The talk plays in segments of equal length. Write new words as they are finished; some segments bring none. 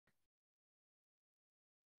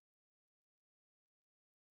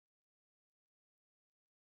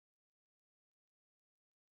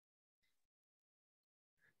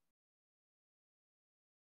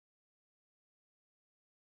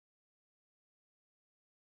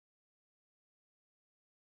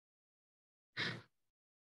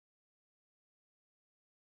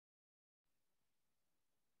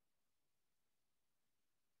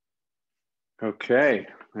Okay,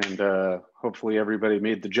 and hopefully everybody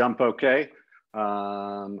made the jump okay.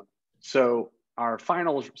 So our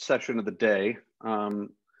final session of the day,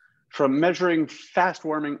 from measuring fast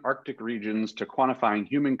warming Arctic regions to quantifying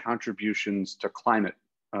human contributions to climate.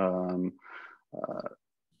 The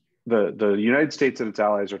United States and its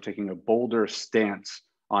allies are taking a bolder stance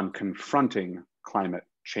on confronting climate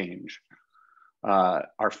change.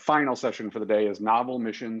 Our final session for the day is novel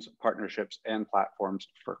missions, partnerships, and platforms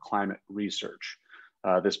for climate research.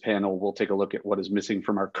 This panel will take a look at what is missing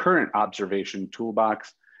from our current observation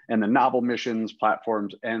toolbox and the novel missions,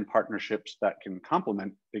 platforms, and partnerships that can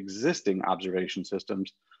complement existing observation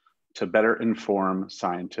systems to better inform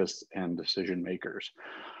scientists and decision makers.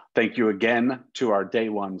 Thank you again to our day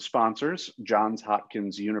one sponsors, Johns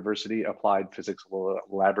Hopkins University Applied Physics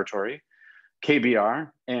Laboratory,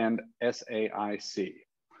 KBR, and SAIC.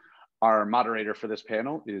 Our moderator for this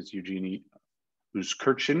panel is Eugenie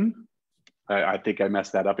Euskirchen. I think I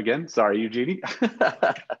messed that up again. Sorry, Eugenie.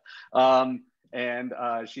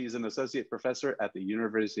 She's an associate professor at the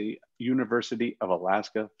University of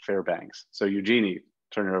Alaska, Fairbanks. So Eugenie,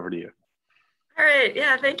 turn it over to you. All right,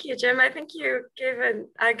 yeah, thank you, Jim. I think you gave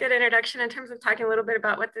a good introduction in terms of talking a little bit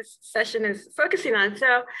about what this session is focusing on.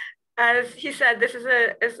 So as he said, this is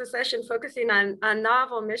a session focusing on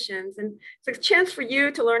novel missions, and it's a chance for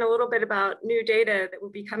you to learn a little bit about new data that will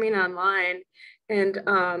be coming online, and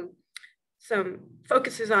some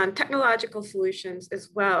focuses on technological solutions as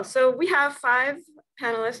well. So we have 5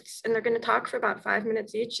 panelists, and they're going to talk for about 5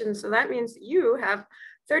 minutes each, and so that means you have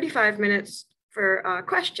 35 minutes for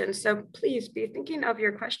questions. So please be thinking of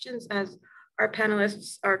your questions as our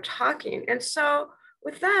panelists are talking. And so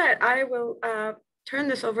with that, I will turn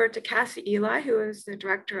this over to Cassie Eli, who is the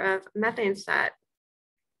director of MethaneSAT.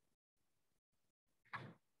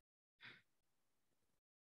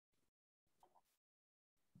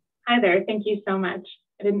 Hi there, thank you so much.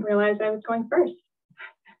 I didn't realize I was going first.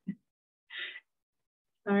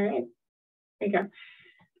 All right, there you go.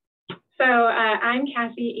 So I'm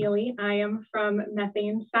Cassie Ely. I am from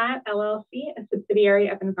MethaneSAT LLC, a subsidiary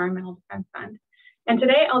of Environmental Defense Fund. And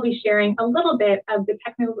today I'll be sharing a little bit of the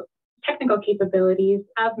technical capabilities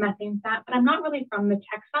of MethaneSAT, but I'm not really from the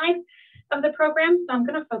tech side of the program, so I'm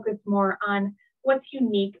going to focus more on what's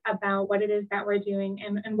unique about what it is that we're doing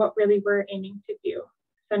and what really we're aiming to do.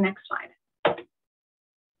 So next slide.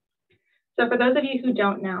 So for those of you who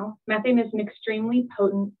don't know, methane is an extremely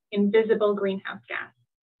potent, invisible greenhouse gas.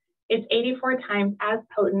 It's 84 times as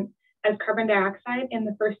potent as carbon dioxide in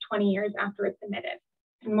the first 20 years after it's emitted.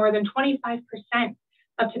 And more than 25%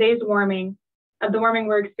 of today's warming, of the warming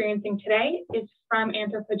we're experiencing today, is from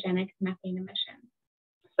anthropogenic methane emissions.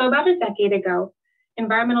 So about a decade ago,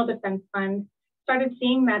 Environmental Defense Fund started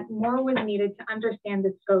seeing that more was needed to understand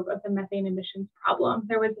the scope of the methane emissions problem.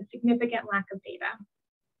 There was a significant lack of data.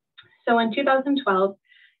 So in 2012,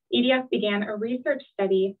 EDF began a research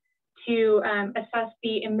study to assess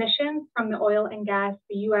the emissions from the oil and gas,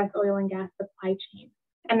 the US oil and gas supply chain.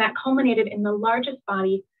 And that culminated in the largest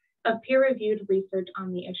body of peer-reviewed research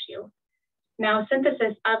on the issue. Now,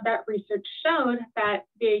 synthesis of that research showed that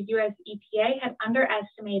the US EPA had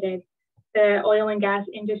underestimated the oil and gas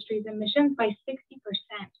industry's emissions by 60%,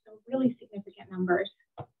 so really significant numbers.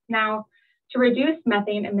 Now, to reduce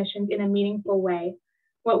methane emissions in a meaningful way,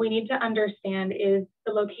 what we need to understand is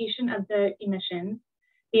the location of the emissions,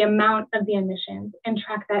 the amount of the emissions, and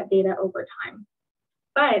track that data over time.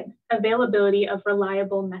 But availability of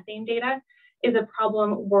reliable methane data is a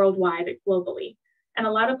problem worldwide, globally. And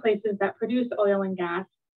a lot of places that produce oil and gas,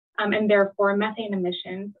 and therefore methane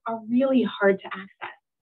emissions, are really hard to access.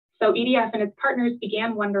 So EDF and its partners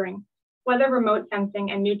began wondering whether remote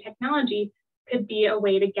sensing and new technology could be a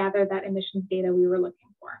way to gather that emissions data we were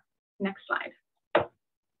looking for. Next slide.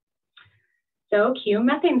 So cue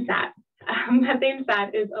MethaneSAT.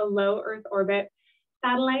 MethaneSAT is a low Earth orbit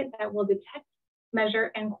satellite that will detect,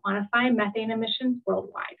 measure, and quantify methane emissions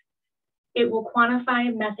worldwide. It will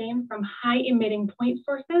quantify methane from high emitting point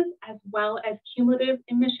sources as well as cumulative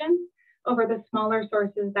emissions over the smaller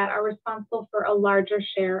sources that are responsible for a larger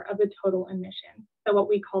share of the total emissions. So what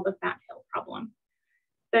we call the fat hill problem.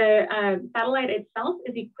 The satellite itself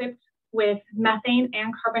is equipped with methane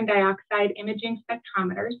and carbon dioxide imaging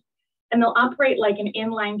spectrometers, and they'll operate like an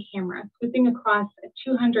inline camera, swooping across a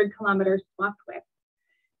 200-kilometer swath width.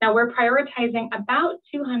 Now we're prioritizing about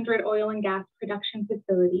 200 oil and gas production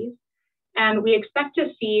facilities, and we expect to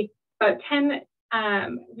see about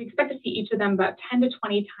each of them about 10 to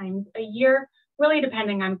 20 times a year, really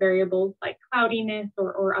depending on variables like cloudiness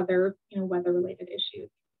or other weather-related issues.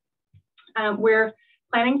 We're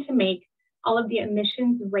planning to make all of the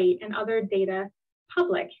emissions rate and other data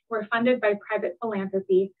public. We're funded by private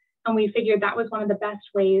philanthropy, and we figured that was one of the best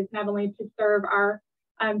ways not only to serve our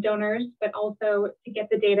donors, but also to get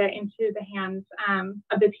the data into the hands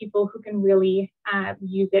of the people who can really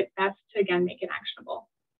use it best to, again, make it actionable.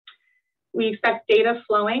 We expect data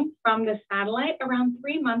flowing from the satellite around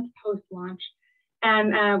 3 months post-launch,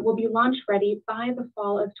 and will be launch ready by the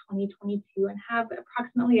fall of 2022 and have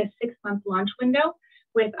approximately a 6-month launch window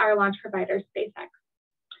with our launch provider, SpaceX.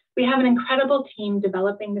 We have an incredible team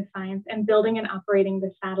developing the science and building and operating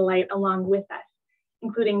the satellite along with us,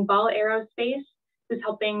 including Ball Aerospace, who's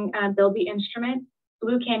helping build the instrument,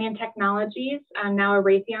 Blue Canyon Technologies, now a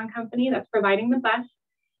Raytheon company that's providing the bus.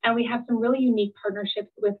 And we have some really unique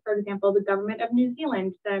partnerships with, for example, the government of New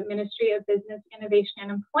Zealand, the Ministry of Business, Innovation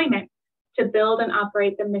and Employment, to build and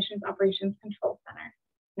operate the Missions Operations Control Center.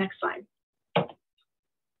 Next slide.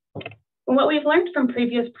 And what we've learned from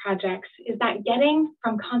previous projects is that getting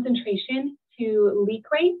from concentration to leak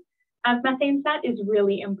rate of MethaneSAT is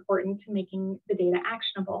really important to making the data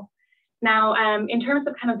actionable. Now, in terms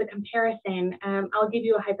of kind of the comparison, I'll give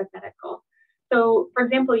you a hypothetical. So, for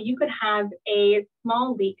example, you could have a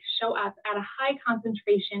small leak show up at a high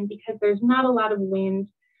concentration because there's not a lot of wind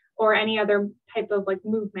or any other type of like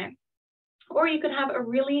movement. Or you could have a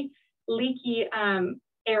really leaky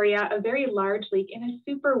area, a very large leak in a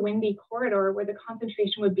super windy corridor where the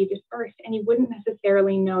concentration would be dispersed and you wouldn't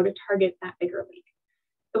necessarily know to target that bigger leak.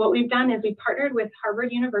 So what we've done is we partnered with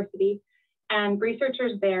Harvard University, and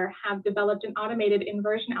researchers there have developed an automated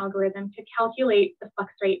inversion algorithm to calculate the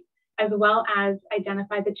flux rate as well as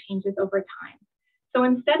identify the changes over time. So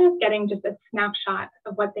instead of getting just a snapshot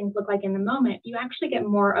of what things look like in the moment, you actually get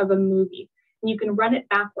more of a movie. And you can run it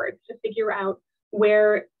backwards to figure out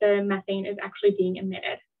where the methane is actually being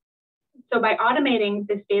emitted. So by automating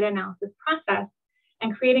this data analysis process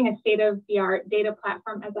and creating a state-of-the-art data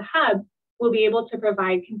platform as a hub, we'll be able to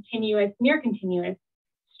provide continuous, near continuous,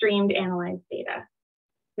 streamed analyzed data.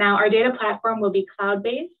 Now, our data platform will be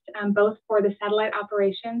cloud-based, both for the satellite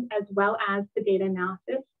operations as well as the data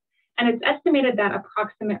analysis. And it's estimated that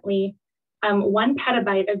approximately 1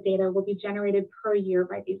 petabyte of data will be generated per year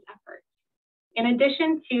by these efforts. In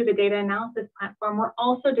addition to the data analysis platform, we're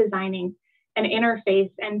also designing an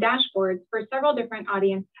interface and dashboards for several different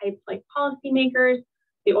audience types like policymakers,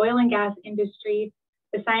 the oil and gas industry,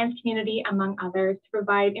 the science community, among others, to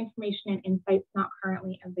provide information and insights not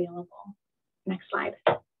currently available. Next slide.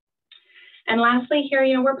 And lastly here,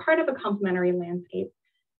 we're part of a complementary landscape.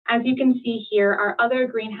 As you can see here, our other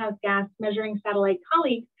greenhouse gas measuring satellite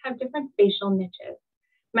colleagues have different spatial niches.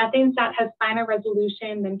 MethaneSAT has finer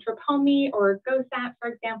resolution than TRPOMI or GOSAT, for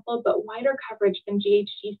example, but wider coverage than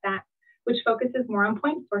GHGSAT, which focuses more on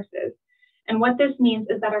point sources. And what this means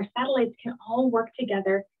is that our satellites can all work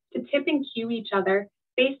together to tip and cue each other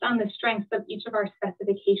based on the strengths of each of our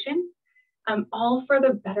specifications, all for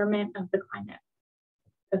the betterment of the climate.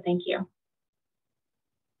 So thank you.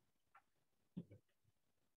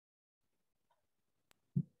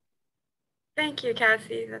 Thank you,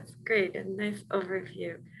 Cassie. That's great and nice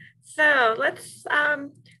overview. So let's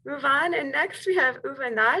move on. And next we have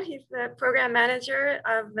Uwe Knodt. He's the program manager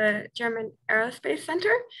of the German Aerospace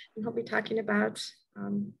Center, and he'll be talking about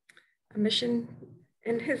a mission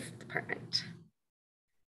in his department.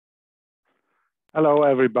 Hello,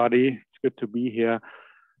 everybody. It's good to be here.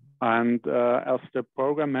 And as the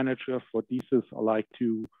program manager for DSIS, I'd like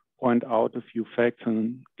to point out a few facts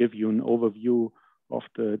and give you an overview of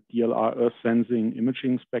the DLR Earth Sensing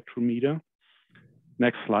Imaging Spectrometer.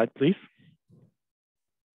 Next slide, please.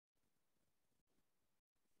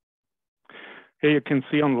 Here you can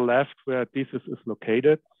see on the left where DSIS is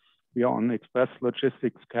located. We are on Express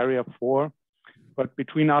Logistics Carrier 4, but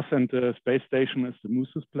between us and the space station is the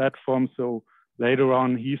MUSES platform. So later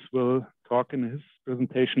on, Heath will talk in his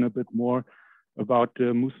presentation a bit more about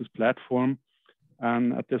the MUSES platform.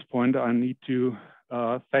 And at this point, I need to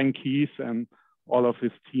thank Heath and all of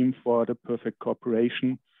his team for the perfect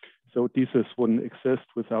cooperation. So DSIS wouldn't exist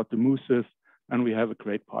without the MUSES, and we have a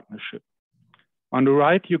great partnership. On the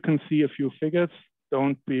right, you can see a few figures.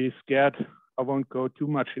 Don't be scared. I won't go too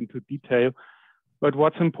much into detail, but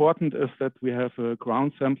what's important is that we have a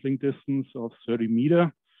ground sampling distance of 30 meters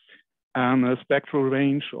and a spectral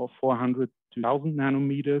range of 400 to 1,000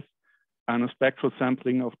 nanometers and a spectral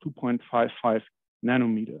sampling of 2.55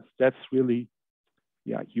 nanometers. That's really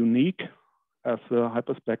unique as a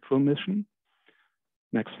hyperspectral mission.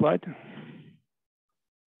 Next slide.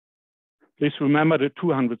 Please remember the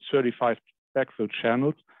 235 spectral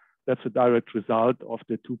channels. That's a direct result of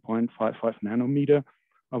the 2.55 nanometer.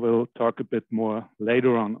 I will talk a bit more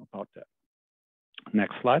later on about that.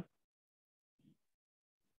 Next slide.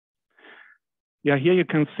 Yeah, here you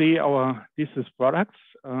can see our thesis products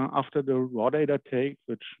after the raw data take,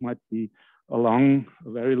 which might be a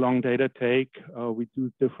very long data take. We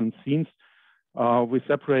do different scenes. We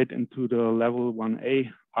separate into the level 1A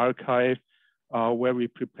archive where we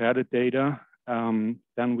prepare the data.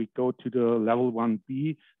 Then we go to the level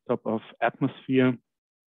 1B, top of atmosphere.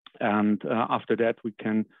 And after that, we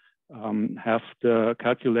can have the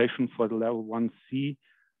calculation for the level 1C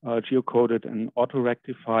geocoded and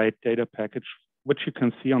auto-rectified data package, which you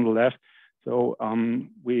can see on the left. So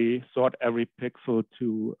we sort every pixel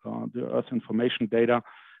to the Earth information data.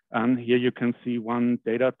 And here you can see one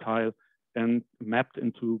data tile and mapped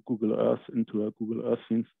into Google Earth, into a Google Earth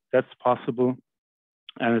scene. That's possible,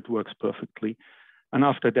 and it works perfectly. And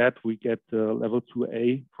after that, we get the level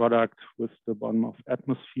 2A product with the bottom of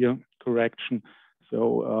atmosphere correction.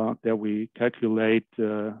 So there we calculate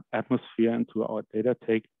the atmosphere into our data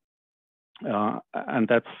take. And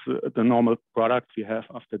that's the normal product we have.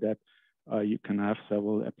 After that, you can have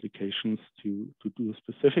several applications to do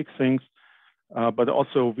specific things. But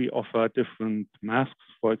also we offer different masks.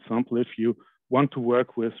 For example, if you want to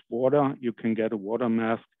work with water, you can get a water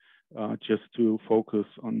mask just to focus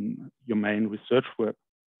on your main research work.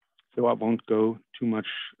 So I won't go too much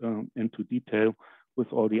into detail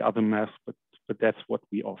with all the other masks, but that's what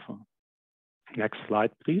we offer. Next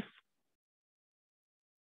slide, please.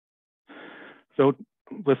 So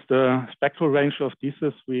with the spectral range of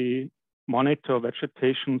thesis, we monitor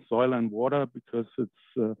vegetation, soil, and water because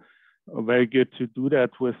it's very good to do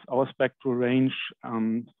that with our spectral range.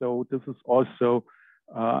 So this is also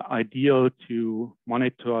ideal to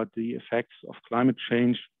monitor the effects of climate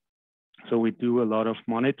change. So we do a lot of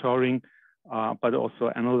monitoring, but also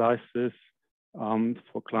analysis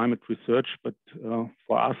for climate research. But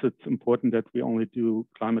for us, it's important that we only do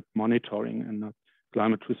climate monitoring and not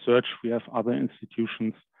climate research. We have other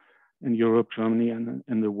institutions in Europe, Germany, and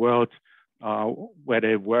in the world where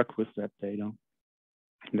they work with that data.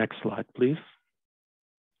 Next slide, please.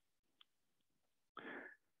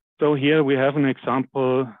 So here we have an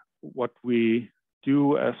example what we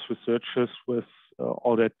do as researchers with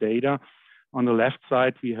all that data. On the left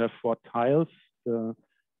side, we have 4 tiles. The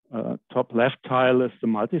top left tile is the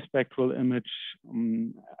multispectral image.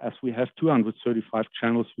 As we have 235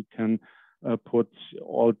 channels, we can put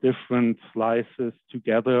all different slices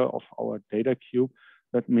together of our data cube.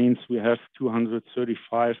 That means we have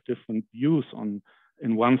 235 different views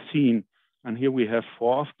in one scene. And here we have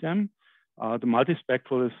 4 of them. The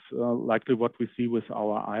multispectral is likely what we see with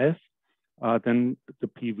our eyes. Then the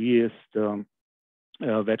PV is the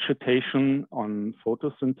vegetation on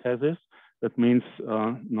photosynthesis. That means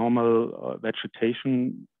normal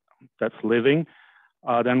vegetation that's living.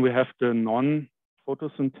 Then we have the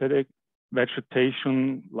non-photosynthetic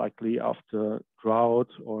vegetation, likely after drought,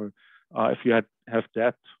 or if you have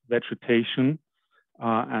that vegetation.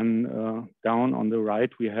 And down on the right,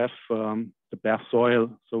 we have the bare soil.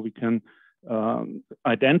 So we can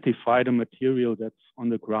identify the material that's on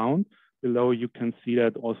the ground. Below, you can see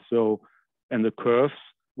that also in the curves.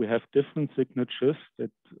 We have different signatures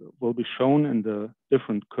that will be shown in the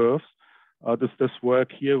different curves. This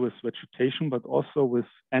work here with vegetation, but also with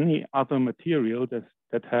any other material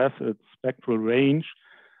that has a spectral range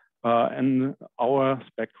and our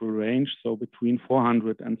spectral range, so between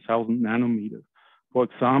 400 and 1,000 nanometers. For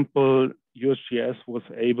example, USGS was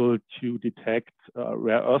able to detect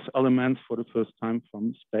rare earth elements for the first time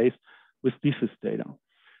from space with thesis data.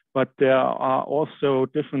 But there are also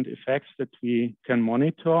different effects that we can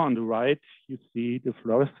monitor. On the right, you see the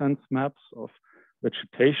fluorescence maps of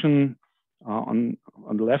vegetation. On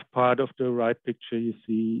the left part of the right picture, you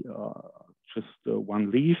see just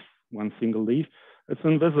one leaf, one single leaf. It's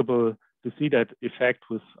invisible to see that effect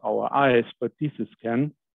with our eyes, but thesis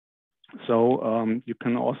can. So you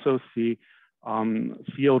can also see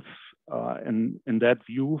fields in that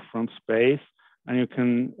view from space, and you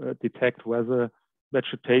can detect whether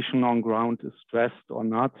vegetation on ground is stressed or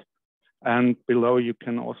not. And below you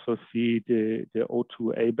can also see the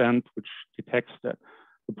O2A band, which detects that.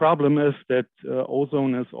 The problem is that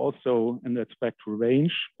ozone is also in that spectral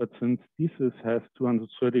range, but since thesis has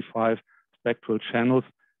 235 spectral channels,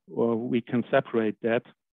 we can separate that.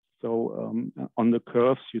 So on the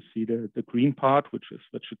curves, you see the green part, which is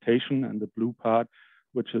vegetation, and the blue part,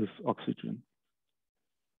 which is oxygen.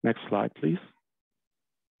 Next slide, please.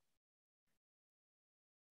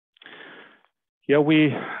 Here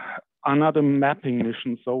we are not a mapping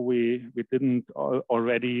mission, so we didn't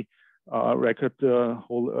already record the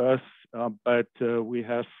whole Earth, but we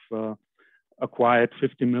have acquired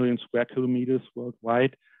 50 million square kilometers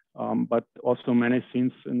worldwide, but also many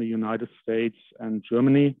scenes in the United States and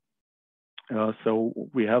Germany. So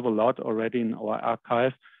we have a lot already in our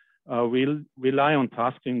archive. We rely on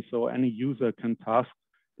tasking, so any user can task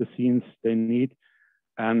the scenes they need.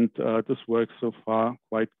 And this works so far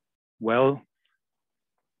quite well.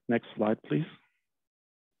 Next slide, please.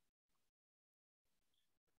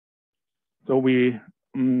 So we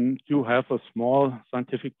do have a small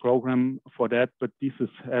scientific program for that, but this is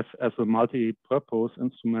as a multi-purpose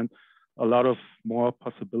instrument, a lot of more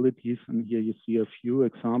possibilities. And here you see a few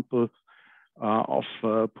examples of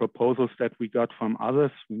proposals that we got from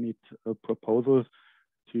others. We need proposals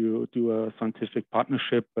to do a scientific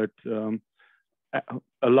partnership, but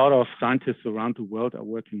a lot of scientists around the world are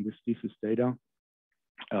working with thesis data.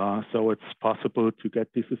 So it's possible to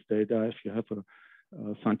get thesis data if you have a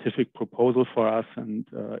scientific proposal for us and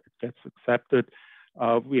it gets accepted.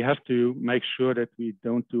 We have to make sure that we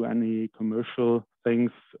don't do any commercial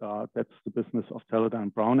things. That's the business of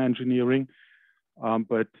Teledyne Brown Engineering.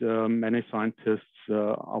 But many scientists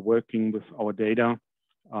are working with our data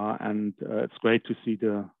and it's great to see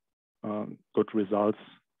the good results.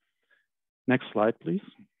 Next slide, please.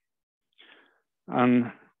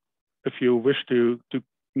 And if you wish to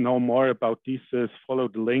know more about thesis, follow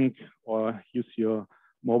the link or use your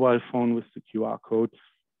mobile phone with the QR code.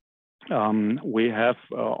 We have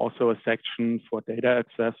also a section for data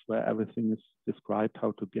access where everything is described,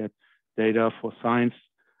 how to get data for science.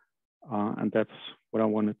 And that's what I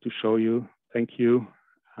wanted to show you. Thank you.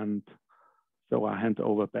 And so I hand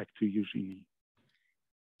over back to Eugenie.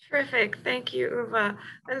 Terrific, thank you, Uwe.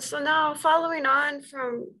 And so now following on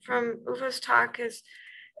from Uwe's talk is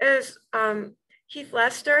Heath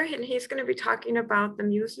Lester, and he's going to be talking about the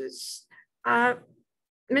MUSES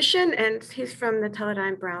mission, and he's from the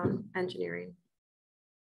Teledyne Brown Engineering.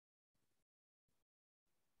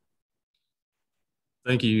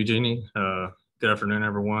 Thank you, Eugenie. Good afternoon,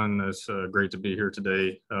 everyone. It's great to be here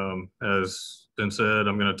today. As been said,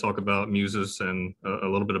 I'm going to talk about MUSES and a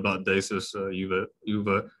little bit about DASIS.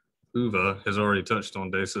 Uwe has already touched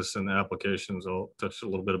on DASIS and the applications. I'll touch a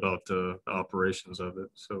little bit about the operations of it.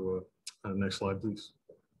 So next slide, please.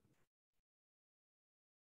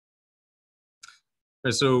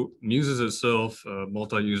 And so MUSES itself, a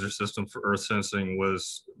multi-user system for Earth sensing,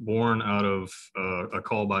 was born out of a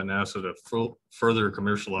call by NASA to further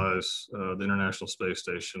commercialize the International Space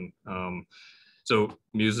Station. So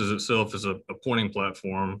MUSES itself is a pointing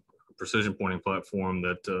platform, a precision pointing platform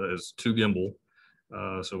that is 2 gimbal.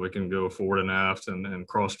 So we can go forward and aft and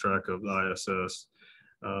cross track of the ISS.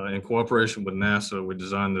 In cooperation with NASA, we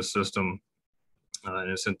designed this system, and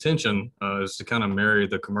its intention is to kind of marry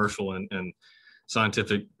the commercial and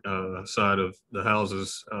scientific side of the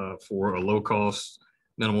houses for a low cost,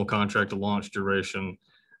 minimal contract to launch duration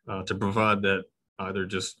to provide that either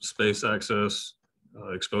just space access,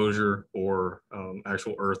 exposure, or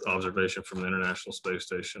actual Earth observation from the International Space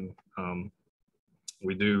Station.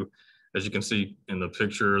 We do, as you can see in the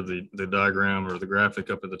picture, the diagram or the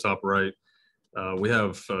graphic up at the top right, we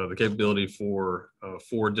have the capability for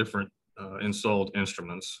 4 different installed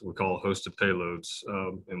instruments we call hosted payloads.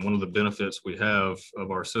 And one of the benefits we have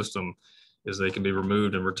of our system is they can be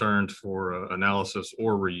removed and returned for analysis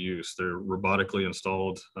or reuse. They're robotically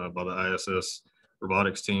installed by the ISS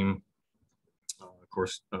robotics team. Of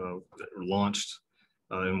course, launched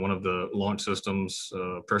in one of the launch systems,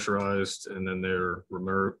 pressurized, and then they're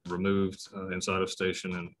removed inside of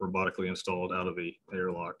station and robotically installed out of the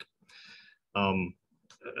airlock.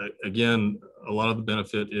 Again, a lot of the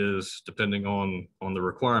benefit is depending on the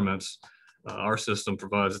requirements. Our system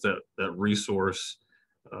provides that resource,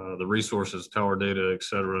 the resources, power data, et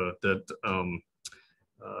cetera, that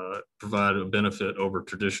provide a benefit over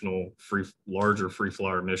traditional larger free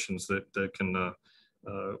flyer missions that can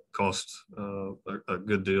cost a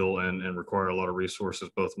good deal and require a lot of resources,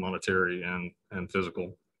 both monetary and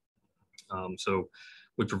physical. So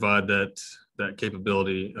we provide that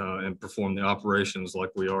capability and perform the operations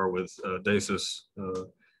like we are with DASIS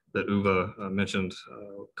that Uwe mentioned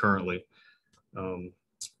currently.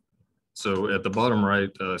 So at the bottom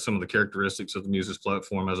right, some of the characteristics of the MUSES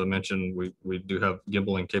platform, as I mentioned, we do have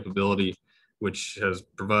gimbaling capability, which has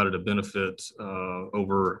provided a benefit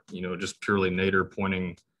over, just purely nadir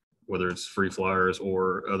pointing, whether it's free flyers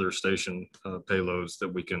or other station payloads,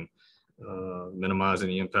 that we can minimize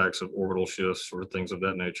any impacts of orbital shifts or things of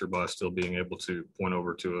that nature by still being able to point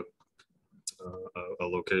over to a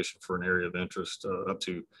location for an area of interest up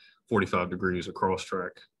to 45 degrees across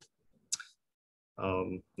track.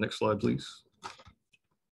 Next slide, please.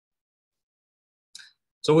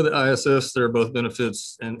 So with the ISS, there are both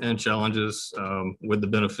benefits and challenges. With the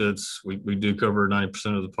benefits, we do cover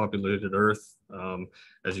 90% of the populated Earth.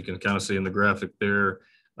 As you can kind of see in the graphic there,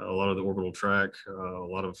 a lot of the orbital track, a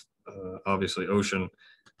lot of obviously ocean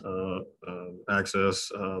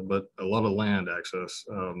access, but a lot of land access.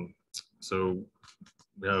 So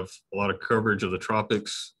we have a lot of coverage of the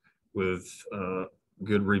tropics with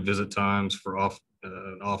good revisit times for off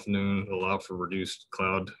noon, allow for reduced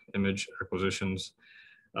cloud image acquisitions.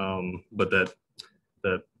 But that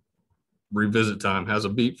revisit time has a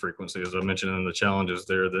beat frequency, as I mentioned in the challenges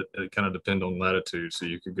there, that it kind of depend on latitude. So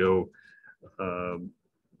you could go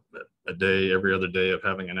a day, every other day of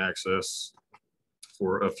having an access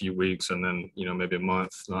for a few weeks, and then, you know, maybe a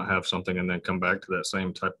month not have something, and then come back to that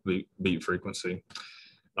same type of beat frequency.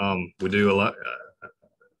 We do a lot.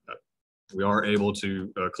 We are able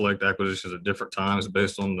to collect acquisitions at different times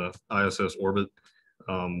based on the ISS orbit,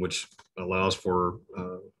 which allows for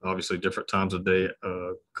obviously different times of day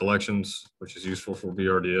collections, which is useful for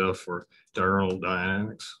BRDF for diurnal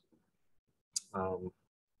dynamics.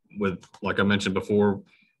 With, like I mentioned before,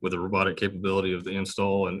 with the robotic capability of the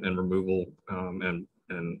install and removal and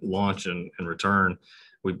launch and return,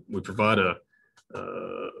 we provide a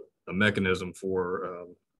mechanism for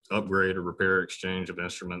upgrade or repair exchange of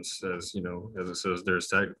instruments, as you know, as it says,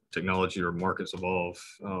 there's technology or markets evolve.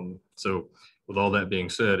 So with all that being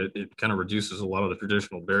said, it kind of reduces a lot of the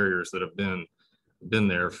traditional barriers that have been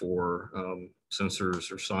there for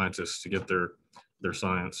sensors or scientists to get their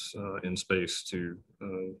science in space to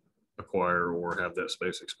acquire or have that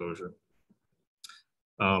space exposure.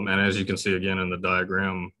 And as you can see again in the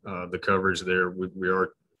diagram, the coverage there, we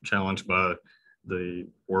are challenged by the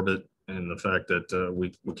orbit and the fact that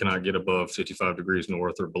we cannot get above 55 degrees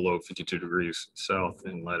north or below 52 degrees south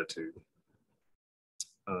in latitude.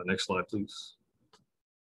 Next slide, please.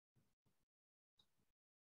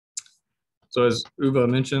 So as Uwe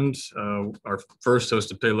mentioned, our first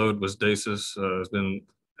hosted payload was DASIS. Has been,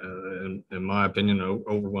 in my opinion, an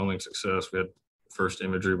overwhelming success. We had first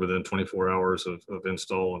imagery within 24 hours of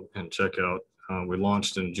install and checkout. We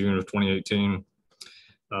launched in June of 2018.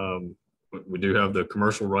 We do have the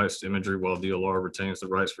commercial rights to imagery, while DLR retains the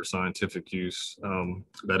rights for scientific use.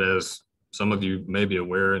 That, as some of you may be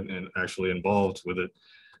aware and actually involved with it,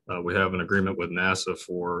 we have an agreement with NASA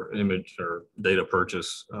for image or data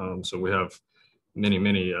purchase. So we have many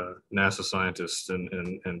NASA scientists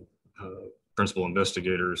and principal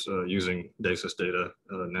investigators using DASIS data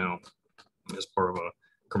now as part of a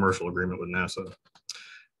commercial agreement with NASA.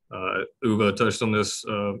 Uwe touched on this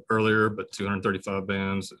earlier, but 235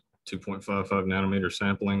 bands, 2.55 nanometer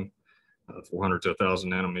sampling, 400 to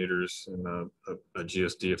 1,000 nanometers, and a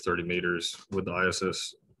GSD of 30 meters with the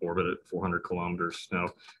ISS orbit at 400 kilometers. Now,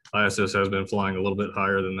 ISS has been flying a little bit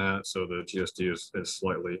higher than that, so the GSD is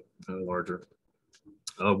slightly larger.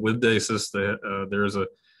 With DASIS, there is a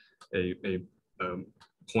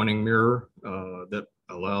pointing mirror that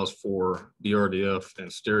allows for BRDF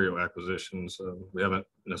and stereo acquisitions. We haven't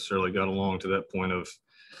necessarily got along to that point of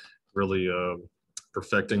really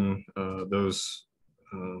perfecting those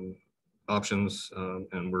options,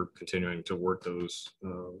 and we're continuing to work those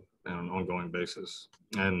on an ongoing basis.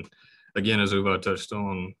 And again, as Uwe touched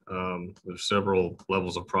on, there's several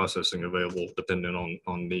levels of processing available depending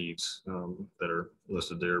on needs that are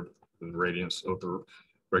listed there, with radiance,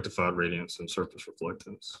 rectified radiance, and surface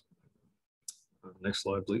reflectance. Next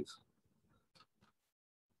slide, please.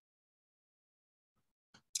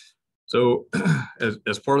 So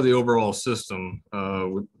as part of the overall system,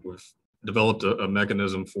 we've developed a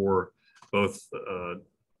mechanism for both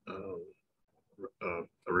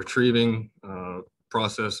retrieving,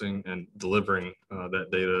 processing, and delivering that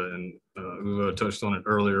data. And Uwe touched on it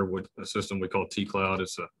earlier with a system we call T-Cloud.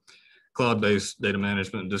 It's a cloud-based data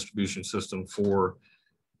management and distribution system for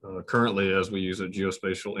currently, as we use it,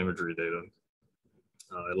 geospatial imagery data.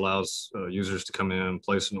 It allows users to come in,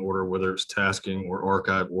 place an order, whether it's tasking or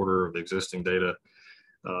archive order of existing data,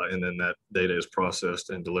 and then that data is processed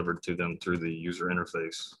and delivered to them through the user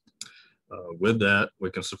interface. With that, we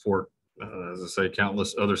can support, as I say,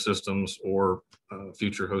 countless other systems or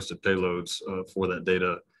future hosted payloads for that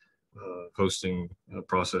data hosting,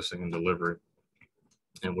 processing, and delivery.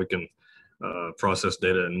 And we can process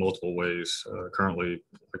data in multiple ways. Currently,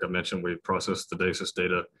 like I mentioned, we process the DASIS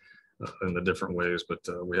data in the different ways, but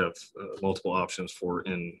we have multiple options for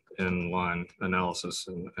inline analysis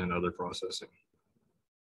and other processing.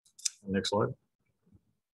 Next slide.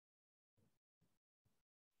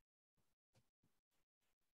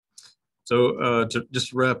 So to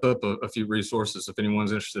just wrap up a few resources, if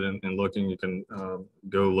anyone's interested in looking, you can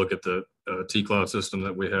go look at the T-Cloud system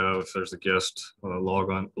that we have. There's a guest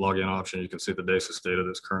login option. You can see the DASIS data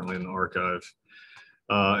that's currently in the archive.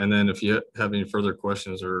 And then if you have any further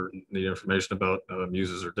questions or need information about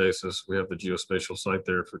MUSES or DASIS, we have the geospatial site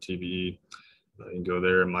there for TBE. You can go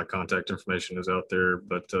there and my contact information is out there,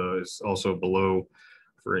 but it's also below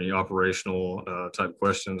for any operational type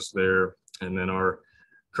questions there. And then our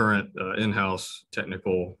current in-house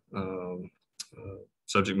technical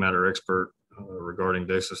subject matter expert regarding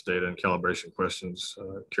DASIS data and calibration questions,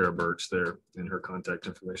 Kara Birch there, and her contact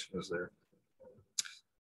information is there.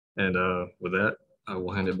 And with that, I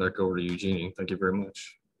will hand it back over to Eugenie. Thank you very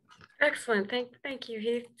much. Excellent. Thank you,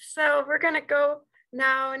 Heath. So we're going to go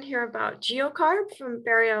now and hear about GeoCarb from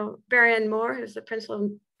Berrien Moore, who's the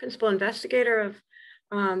principal investigator of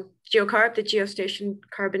GeoCarb, the Geostationary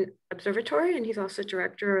Carbon Observatory, and he's also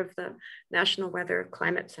director of the National Weather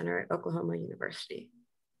Climate Center at Oklahoma University.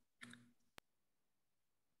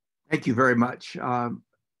 Thank you very much. I'm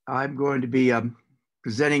going to be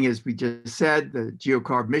presenting, as we just said, the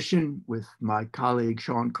GeoCarb mission with my colleague,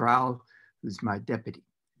 Sean Crowell, who's my deputy.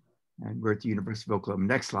 And we're at the University of Oklahoma.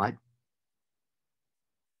 Next slide.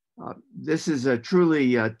 This is a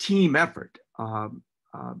truly team effort.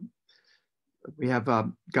 We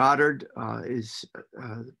have Goddard is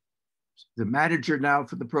the manager now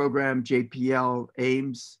for the program. JPL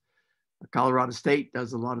Ames, Colorado State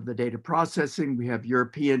does a lot of the data processing. We have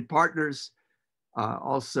European partners,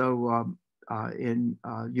 also in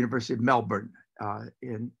University of Melbourne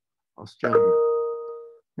in Australia.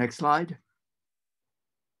 Next slide.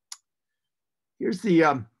 Here's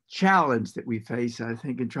the challenge that we face, I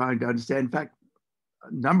think, in trying to understand. In fact,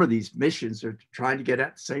 a number of these missions are trying to get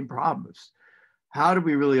at the same problems. How do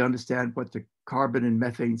we really understand what the carbon and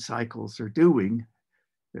methane cycles are doing?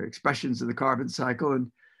 They're expressions of the carbon cycle,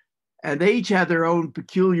 and they each have their own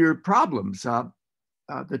peculiar problems.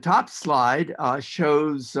 The top slide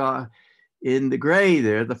shows in the gray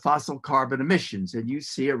there, the fossil carbon emissions, and you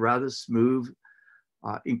see a rather smooth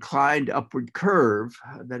inclined upward curve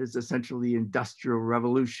that is essentially the Industrial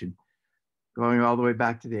Revolution, going all the way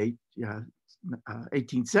back to the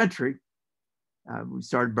 18th century. We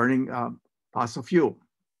started burning fossil fuel.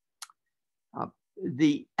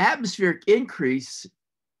 The atmospheric increase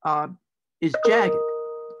is jagged.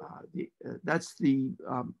 That's the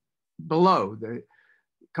below. The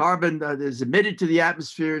carbon that is emitted to the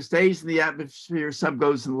atmosphere stays in the atmosphere, some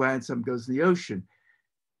goes in the land, some goes in the ocean.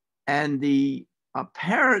 And the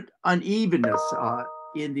apparent unevenness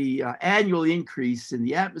in the annual increase in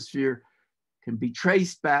the atmosphere can be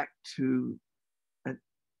traced back to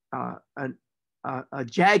a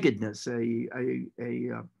jaggedness,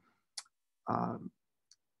 a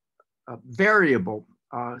variable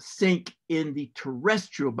sink in the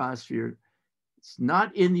terrestrial biosphere. It's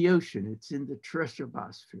not in the ocean, it's in the terrestrial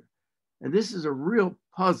biosphere. And this is a real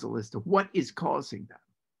puzzle as to what is causing that.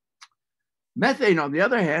 Methane, on the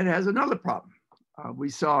other hand, has another problem. We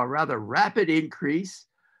saw a rather rapid increase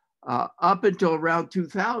up until around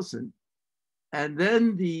 2000. And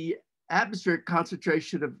then the atmospheric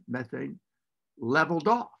concentration of methane leveled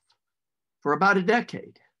off for about a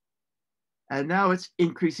decade. And now it's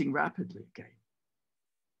increasing rapidly again.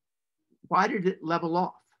 Why did it level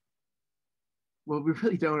off? Well, we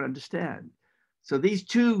really don't understand. So these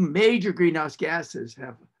two major greenhouse gases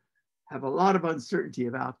have a lot of uncertainty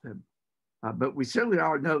about them. But we certainly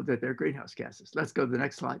already know that they're greenhouse gases. Let's go to the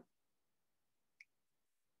next slide.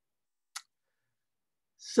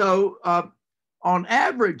 So on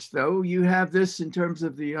average, though, you have this in terms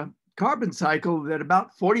of the carbon cycle that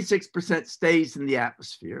about 46% stays in the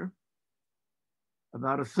atmosphere.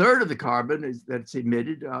 About a third of the carbon that's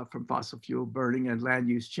emitted from fossil fuel burning and land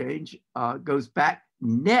use change goes back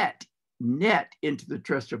net into the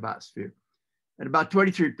terrestrial biosphere. And about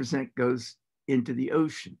 23% goes into the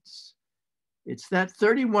oceans. It's that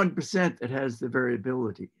 31% that has the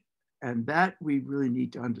variability, and that we really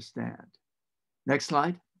need to understand. Next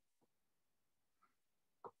slide.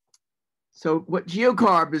 So what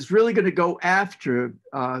GeoCarb is really going to go after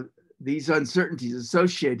these uncertainties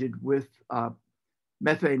associated with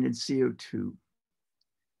methane and CO2.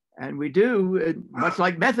 And we do, much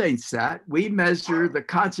like MethaneSAT, we measure the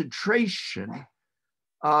concentration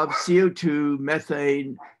of CO2,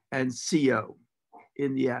 methane, and CO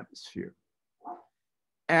in the atmosphere.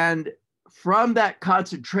 And from that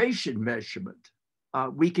concentration measurement,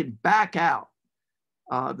 we can back out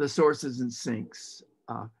the sources and sinks.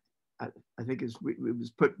 I think it was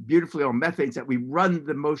put beautifully on MethaneSAT, we run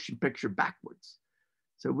the motion picture backwards.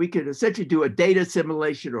 So we could essentially do a data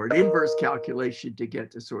assimilation or an inverse calculation to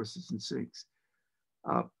get to sources and sinks.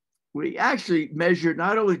 We actually measure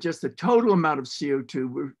not only just the total amount of CO2,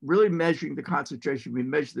 we're really measuring the concentration. We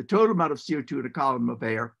measure the total amount of CO2 in a column of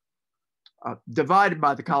air. divided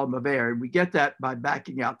by the column of air. And we get that by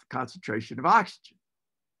backing out the concentration of oxygen.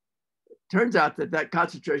 It turns out that that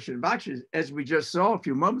concentration of oxygen, as we just saw a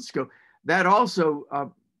few moments ago, that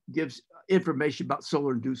also gives information about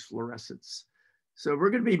solar-induced fluorescence. So we're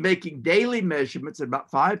going to be making daily measurements at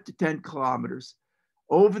about 5 to 10 kilometers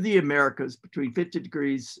over the Americas between 50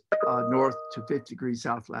 degrees north to 50 degrees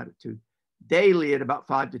south latitude, daily at about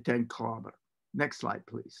 5 to 10 kilometers. Next slide,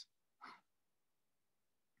 please.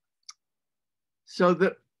 So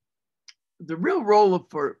the real role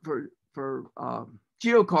for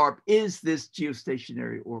GeoCarb is this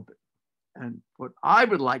geostationary orbit. And what I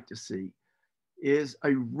would like to see is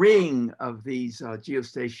a ring of these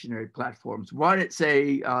geostationary platforms. One at,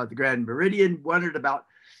 say, the Grand Meridian, one at about,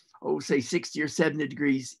 say 60 or 70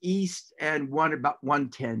 degrees east, and one about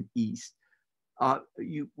 110 east.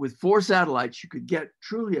 With 4 satellites, you could get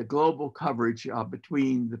truly a global coverage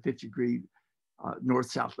between the 50-degree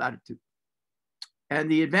north-south latitude. And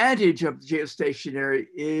the advantage of geostationary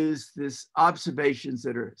is this observations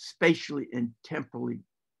that are spatially and temporally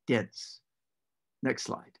dense. Next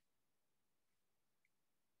slide.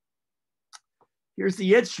 Here's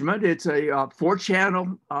the instrument. It's a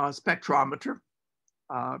 4-channel spectrometer.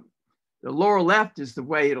 The lower left is the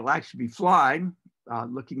way it'll actually be flying,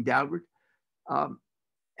 looking downward.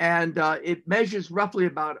 It measures roughly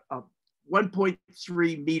about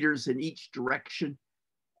 1.3 meters in each direction.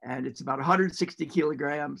 And it's about 160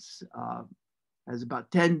 kilograms, has about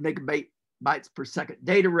 10 megabytes per second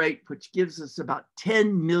data rate, which gives us about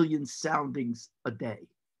 10 million soundings a day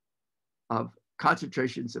of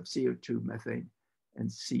concentrations of CO2, methane, and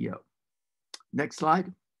CO. Next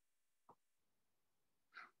slide.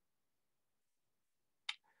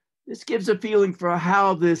 This gives a feeling for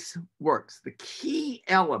how this works. The key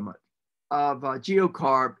element of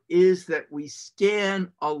GeoCarb is that we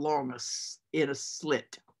scan along in a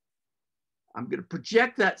slit. I'm going to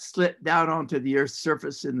project that slit down onto the Earth's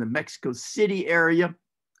surface in the Mexico City area.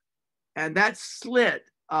 And that slit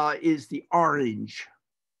is the orange.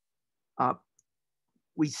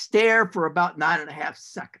 We stare for about 9.5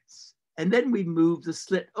 seconds. And then we move the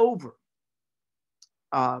slit over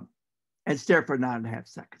and stare for 9.5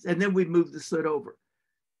 seconds. And then we move the slit over.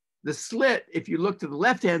 The slit, if you look to the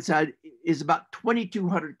left-hand side, is about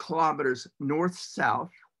 2,200 kilometers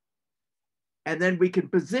north-south. And then we can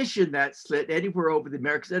position that slit anywhere over the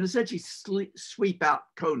Americas and essentially sweep out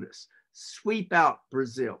CONUS, sweep out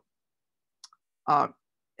Brazil. And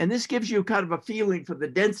this gives you kind of a feeling for the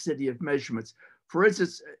density of measurements. For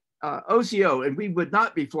instance, OCO, and we would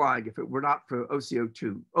not be flying if it were not for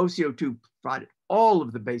OCO2. OCO2 provided all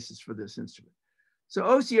of the basis for this instrument. So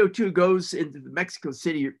OCO2 goes into the Mexico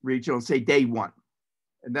City region on, say, day 1,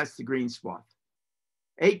 and that's the green swath.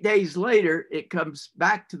 8 days later, it comes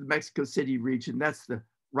back to the Mexico City region. That's the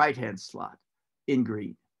right-hand slot in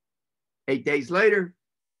green. 8 days later,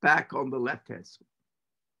 back on the left-hand slot.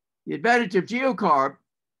 The advantage of GeoCarb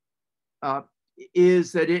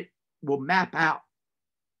is that it will map out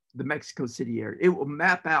the Mexico City area. It will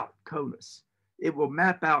map out CONUS. It will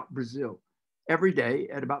map out Brazil every day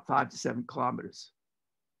at about 5 to 7 kilometers,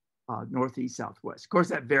 northeast, southwest. Of course,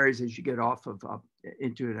 that varies as you get off of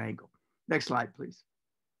into an angle. Next slide, please.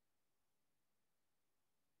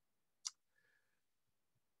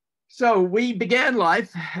 So we began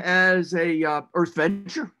life as a Earth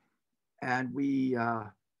venture, and we,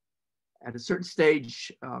 at a certain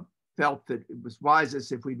stage, felt that it was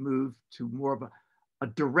wisest if we moved to more of a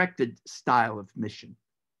directed style of mission.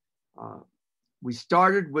 We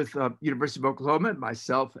started with University of Oklahoma,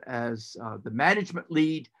 myself as the management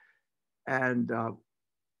lead, and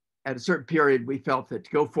at a certain period, we felt that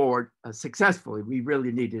to go forward successfully, we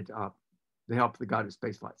really needed the help of the Goddard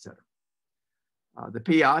Space Flight Center. The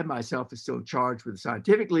PI, myself, is still in charge with the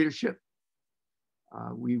scientific leadership.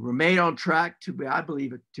 We remain on track to be, I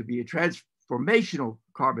believe, to be a transformational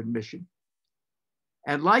carbon mission.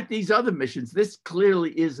 And like these other missions, this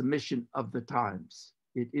clearly is a mission of the times.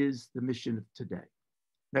 It is the mission of today.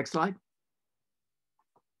 Next slide.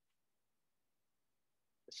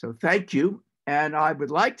 So thank you. And I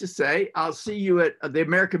would like to say, I'll see you at the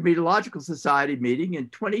American Meteorological Society meeting in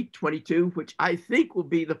 2022, which I think will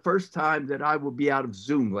be the first time that I will be out of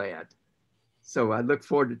Zoom land. So I look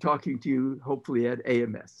forward to talking to you, hopefully at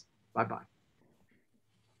AMS. Bye-bye.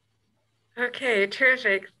 Okay,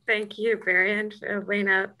 terrific. Thank you, Berrien, for laying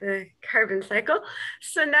out the carbon cycle.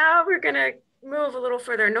 So now we're going to move a little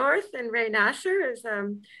further north, and Ray Nasser is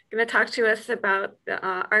going to talk to us about the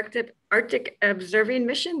Arctic Observing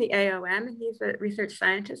Mission, the AOM, and he's a research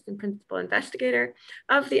scientist and principal investigator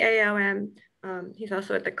of the AOM. He's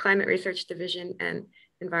also at the Climate Research Division and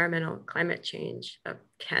Environmental Climate Change of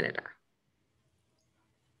Canada.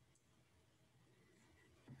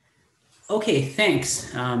 Okay,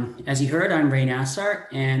 thanks. As you heard, I'm Ray Nassar,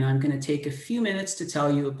 and I'm going to take a few minutes to tell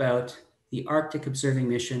you about the Arctic Observing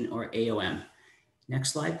Mission, or AOM.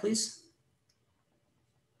 Next slide, please.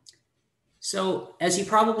 So, as you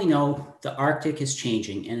probably know, the Arctic is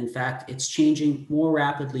changing, and in fact, it's changing more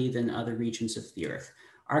rapidly than other regions of the Earth.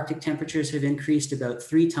 Arctic temperatures have increased about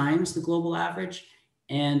 3 times the global average,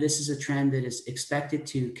 and this is a trend that is expected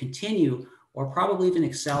to continue or probably even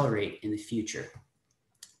accelerate in the future.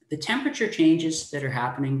 The temperature changes that are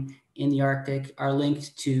happening in the Arctic are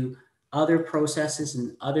linked to other processes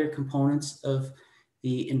and other components of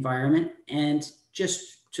the environment. And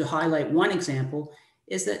just to highlight one example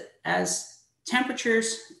is that as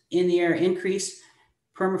temperatures in the air increase,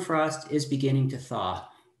 permafrost is beginning to thaw.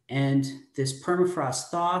 And this permafrost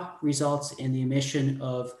thaw results in the emission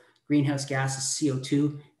of greenhouse gases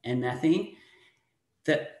CO2 and methane.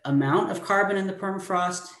 The amount of carbon in the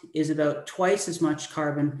permafrost is about twice as much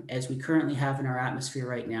carbon as we currently have in our atmosphere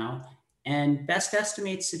right now. And best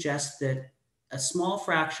estimates suggest that a small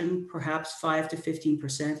fraction, perhaps 5 to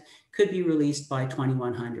 15%, could be released by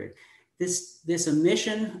 2100. This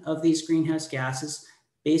emission of these greenhouse gases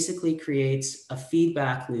basically creates a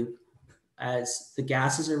feedback loop. As the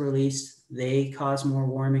gases are released, they cause more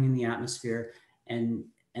warming in the atmosphere, and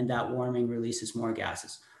that warming releases more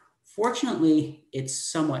gases. Fortunately, it's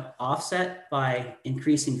somewhat offset by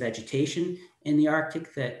increasing vegetation in the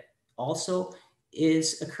Arctic that also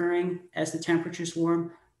is occurring as the temperatures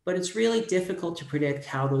warm, but it's really difficult to predict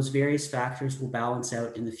how those various factors will balance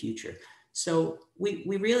out in the future. So we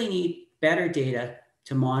really need better data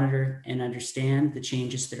to monitor and understand the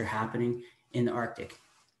changes that are happening in the Arctic.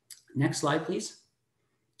 Next slide, please.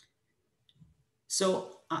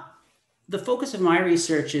 So the focus of my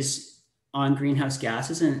research is on greenhouse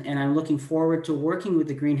gases, and I'm looking forward to working with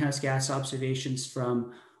the greenhouse gas observations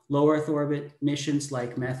from low Earth orbit missions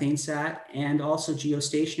like MethaneSAT and also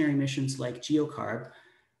geostationary missions like GeoCarb.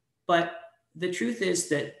 But the truth is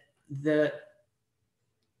that the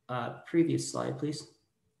previous slide, please.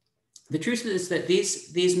 The truth is that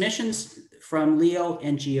these missions from LEO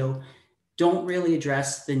and GEO don't really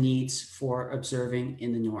address the needs for observing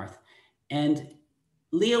in the north. And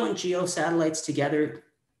LEO and GEO satellites together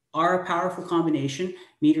are a powerful combination.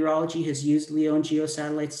 Meteorology has used LEO and GEO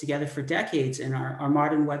satellites together for decades, and our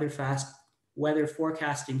modern weather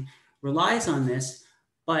forecasting relies on this,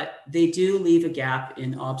 but they do leave a gap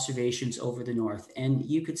in observations over the north. And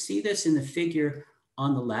you could see this in the figure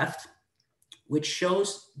on the left, which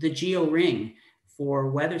shows the GEO ring for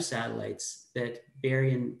weather satellites that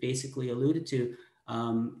Berrien basically alluded to,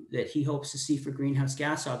 that he hopes to see for greenhouse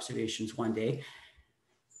gas observations one day.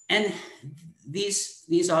 And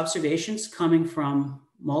these observations coming from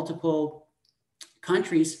multiple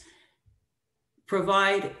countries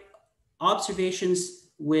provide observations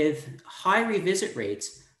with high revisit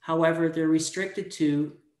rates. However, they're restricted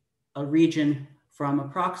to a region from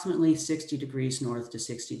approximately 60 degrees north to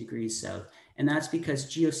 60 degrees south. And that's because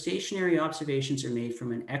geostationary observations are made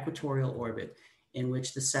from an equatorial orbit in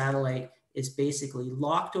which the satellite is basically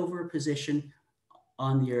locked over a position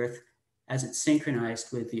on the Earth as it's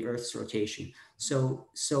synchronized with the Earth's rotation. So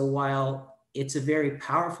while it's a very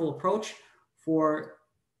powerful approach for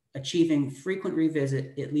achieving frequent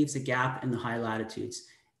revisit, it leaves a gap in the high latitudes.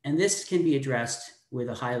 And this can be addressed with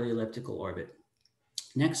a highly elliptical orbit.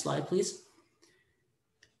 Next slide, please.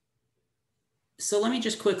 So let me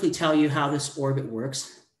just quickly tell you how this orbit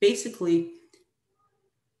works. Basically,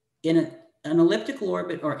 in an elliptical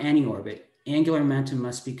orbit or any orbit, angular momentum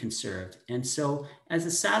must be conserved. And so as the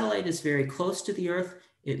satellite is very close to the Earth,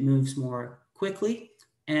 it moves more quickly.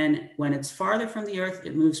 And when it's farther from the Earth,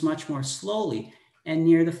 it moves much more slowly. And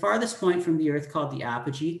near the farthest point from the Earth, called the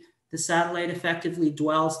apogee, the satellite effectively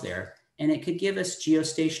dwells there. And it could give us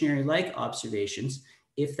geostationary-like observations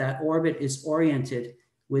if that orbit is oriented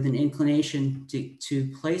with an inclination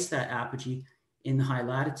to place that apogee in the high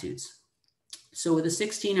latitudes. So with a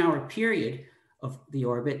 16-hour period of the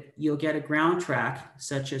orbit, you'll get a ground track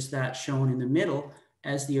such as that shown in the middle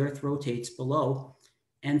as the Earth rotates below.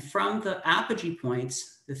 And from the apogee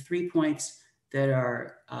points, the 3 points that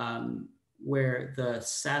are where the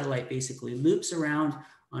satellite basically loops around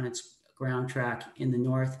on its ground track in the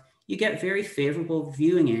north, you get very favorable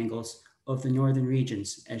viewing angles of the northern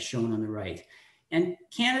regions as shown on the right. And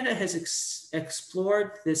Canada has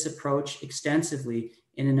explored this approach extensively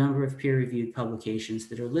in a number of peer-reviewed publications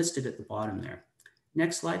that are listed at the bottom there.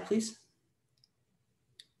 Next slide, please.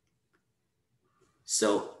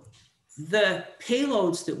 So the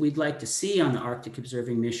payloads that we'd like to see on the Arctic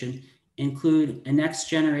Observing Mission include a next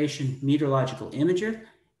generation meteorological imager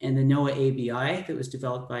and the NOAA ABI that was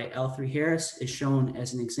developed by L3 Harris is shown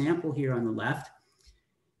as an example here on the left.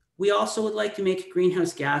 We also would like to make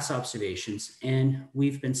greenhouse gas observations, and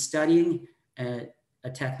we've been studying a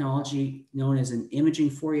technology known as an imaging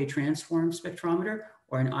Fourier transform spectrometer,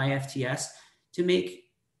 or an IFTS, to make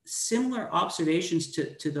similar observations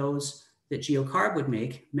to those that GeoCarb would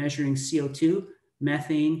make, measuring CO2,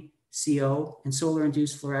 methane, CO, and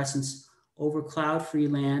solar-induced fluorescence over cloud-free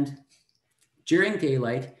land during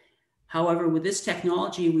daylight. However, with this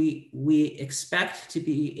technology, we expect to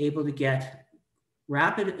be able to get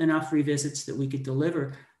rapid enough revisits that we could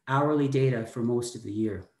deliver hourly data for most of the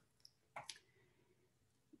year.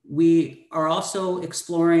 We are also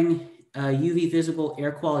exploring a UV visible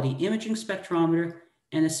air quality imaging spectrometer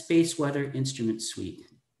and a space weather instrument suite.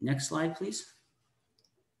 Next slide, please.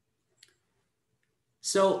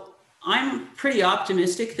 So I'm pretty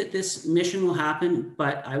optimistic that this mission will happen,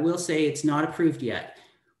 but I will say it's not approved yet.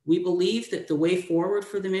 We believe that the way forward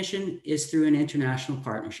for the mission is through an international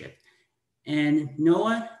partnership. And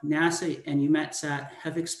NOAA, NASA, and MethaneSAT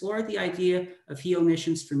have explored the idea of HEO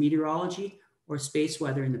missions for meteorology or space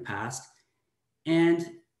weather in the past. And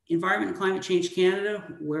Environment and Climate Change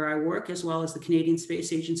Canada, where I work, as well as the Canadian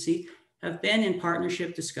Space Agency, have been in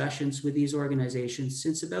partnership discussions with these organizations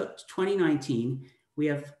since about 2019. We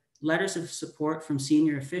have letters of support from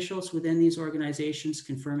senior officials within these organizations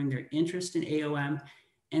confirming their interest in AOM,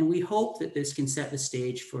 and we hope that this can set the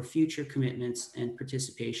stage for future commitments and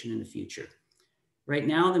participation in the future. Right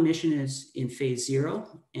now, the mission is in phase 0,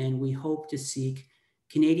 and we hope to seek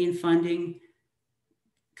Canadian funding,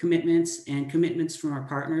 commitments, and commitments from our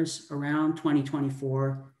partners around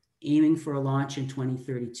 2024, aiming for a launch in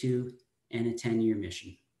 2032 and a 10-year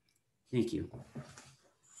mission. Thank you.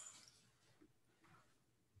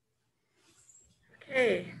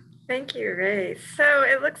 Okay, thank you, Ray. So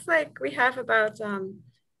it looks like we have about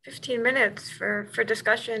 15 minutes for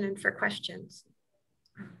discussion and for questions.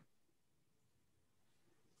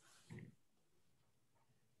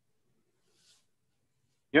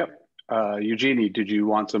 Yep. Eugenie, did you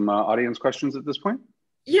want some audience questions at this point?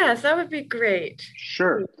 Yes, that would be great.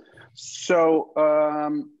 Sure. So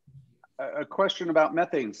a question about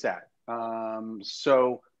MethaneSAT.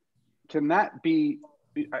 So can that be,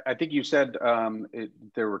 I think you said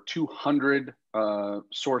there were 200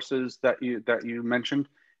 sources that you mentioned.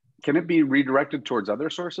 Can it be redirected towards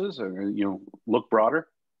other sources, or look broader?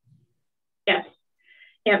 Yes.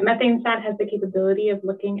 Yeah, MethaneSAT has the capability of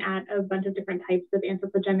looking at a bunch of different types of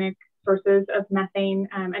anthropogenic sources of methane.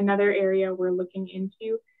 Another area we're looking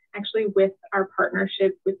into, actually with our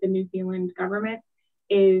partnership with the New Zealand government,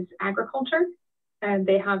 is agriculture. And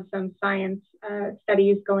they have some science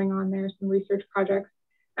studies going on there, some research projects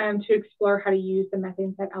to explore how to use the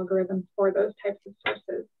MethaneSAT algorithms for those types of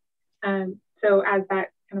sources. So as that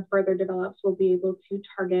kind of further develops, we'll be able to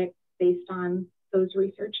target based on those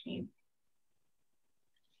research needs.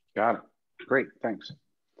 Got it. Great, thanks.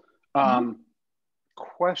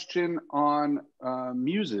 Question on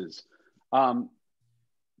MUSES.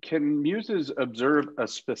 Can MUSES observe a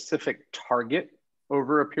specific target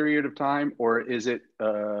over a period of time, or is it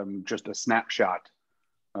just a snapshot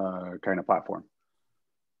kind of platform?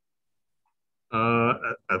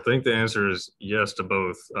 I think the answer is yes to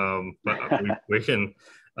both. But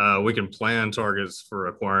we can plan targets for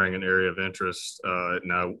acquiring an area of interest.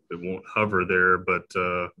 Now it won't hover there, but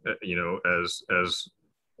as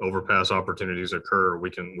overpass opportunities occur, we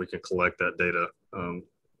can collect that data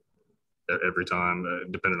every time,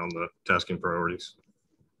 depending on the tasking priorities.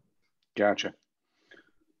 Gotcha.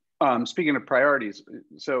 Speaking of priorities,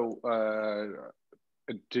 so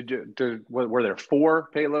were there 4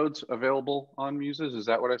 payloads available on MUSES? Is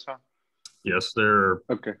that what I saw? Yes, there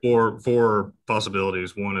are four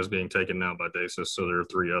possibilities. One is being taken now by DASIS, so there are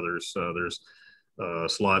 3 others. There's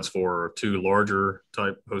slots for 2 larger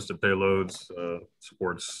type hosted payloads,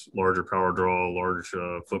 supports larger power draw, large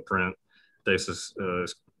footprint. DASIS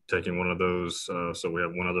is taking one of those, so we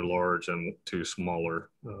have 1 other large and 2 smaller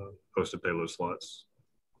hosted payload slots.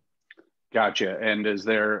 Gotcha. And is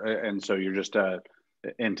there, and so you're just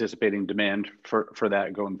anticipating demand for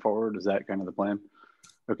that going forward? Is that kind of the plan?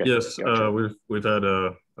 Okay. Yes, gotcha. we've had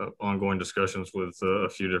ongoing discussions with a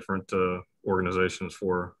few different organizations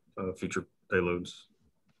for future payloads.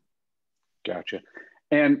 Gotcha.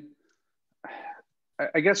 And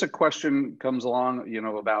I guess a question comes along,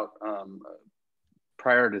 about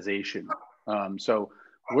prioritization. So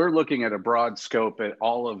we're looking at a broad scope at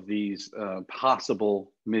all of these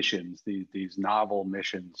possible missions, these novel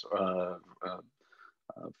missions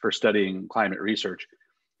for studying climate research.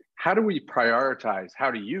 How do you prioritize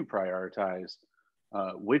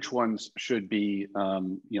which ones should be,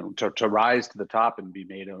 to rise to the top and be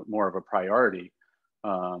made more of a priority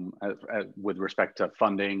with respect to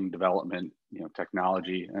funding, development,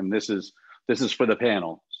 technology. And this is for the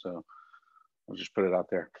panel. So I'll just put it out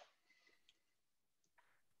there.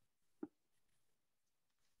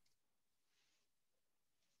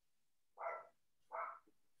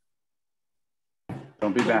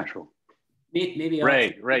 Don't be bashful. Maybe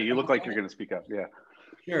Ray, you look like you're going to speak up. Yeah.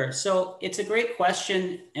 Sure. So it's a great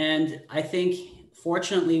question. And I think,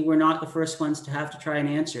 fortunately, we're not the first ones to have to try and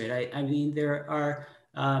answer it. I mean, there are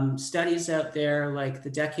studies out there like the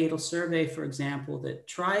Decadal Survey, for example, that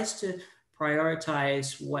tries to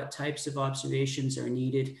prioritize what types of observations are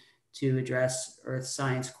needed to address Earth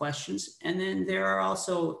science questions. And then there are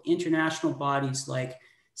also international bodies like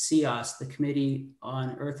CEOS, the Committee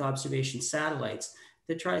on Earth Observation Satellites,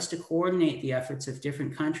 that tries to coordinate the efforts of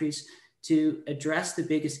different countries to address the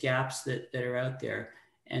biggest gaps that are out there.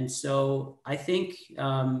 And so I think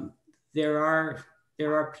there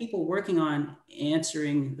are people working on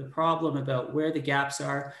answering the problem about where the gaps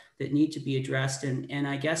are that need to be addressed. And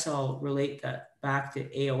I guess I'll relate that back to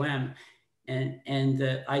AOM and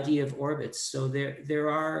the idea of orbits. So there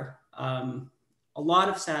are a lot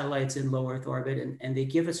of satellites in low Earth orbit, and they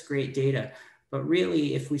give us great data. But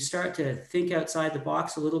really, if we start to think outside the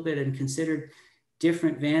box a little bit and consider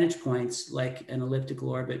different vantage points like an elliptical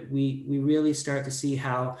orbit, we really start to see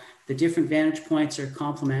how the different vantage points are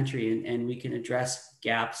complementary, and we can address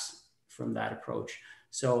gaps from that approach.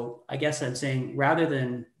 So I guess I'm saying, rather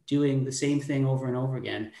than doing the same thing over and over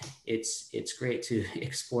again, it's great to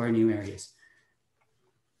explore new areas.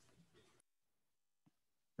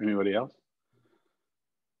 Anybody else?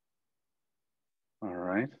 All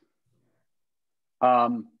right.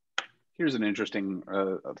 Here's an interesting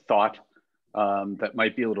thought that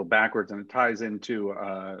might be a little backwards, and it ties into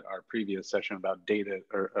our previous session about data,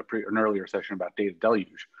 or an earlier session about data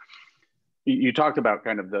deluge. You talked about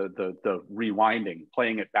kind of the rewinding,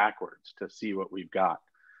 playing it backwards to see what we've got.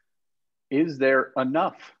 Is there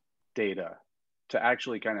enough data to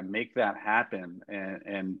actually kind of make that happen,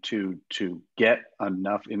 and to get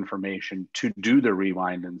enough information to do the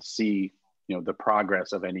rewind and see, the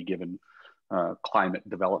progress of any given climate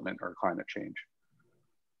development or climate change?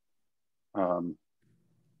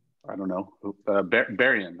 I don't know.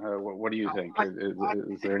 Berrien, what do you think?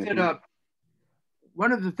 Is there anything?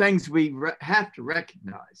 One of the things we have to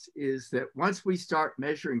recognize is that once we start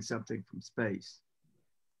measuring something from space,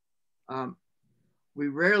 we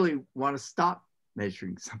rarely want to stop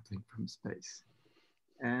measuring something from space.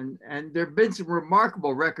 And there have been some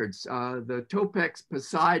remarkable records. The Topex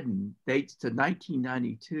Poseidon dates to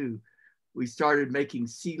 1992. We started making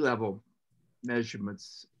sea level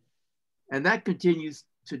measurements, and that continues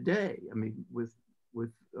today. I mean, with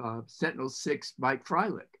Sentinel-6 Mike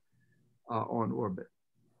Freilich on orbit.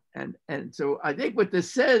 And so I think what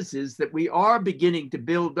this says is that we are beginning to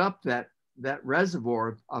build up that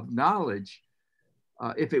reservoir of knowledge.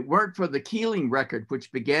 If it weren't for the Keeling record,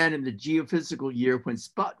 which began in the geophysical year when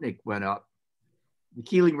Sputnik went up, the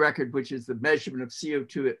Keeling record, which is the measurement of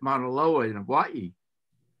CO2 at Mauna Loa in Hawaii,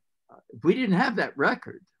 if we didn't have that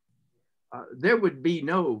record, there would be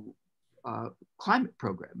no climate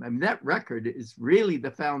program. I mean, that record is really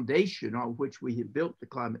the foundation on which we have built the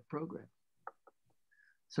climate program.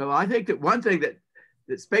 So I think that one thing that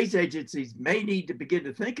space agencies may need to begin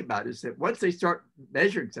to think about is that once they start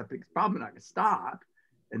measuring something, it's probably not going to stop.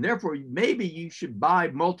 And therefore, maybe you should buy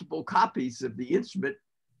multiple copies of the instrument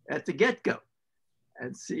at the get-go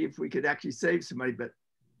and see if we could actually save some money. But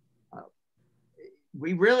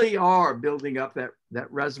we really are building up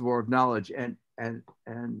that reservoir of knowledge, and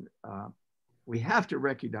we have to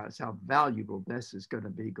recognize how valuable this is going to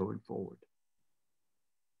be going forward.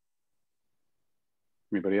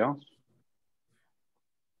 Anybody else?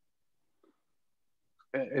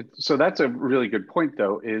 So that's a really good point,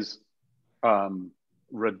 though, is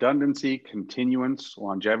redundancy, continuance,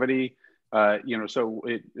 longevity. So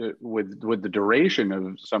with the duration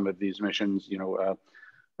of some of these missions,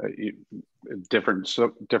 different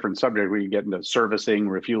subject, we get into servicing,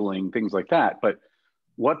 refueling, things like that. But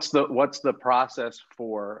what's the process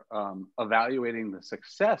for evaluating the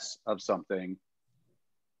success of something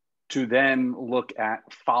to then look at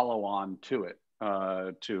follow on to it,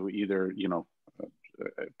 to either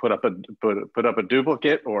put up a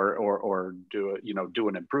duplicate or do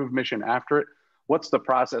an improved mission after it? What's the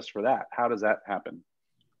process for that? How does that happen?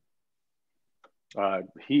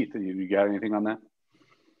 Heath, you got anything on that?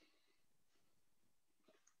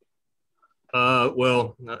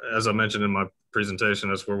 Well, as I mentioned in my presentation,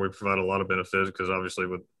 that's where we provide a lot of benefit, because obviously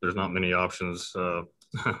there's not many options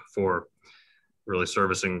for really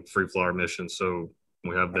servicing free flyer missions. So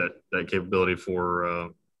we have that capability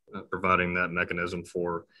for providing that mechanism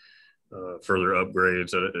for further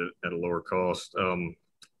upgrades at a lower cost.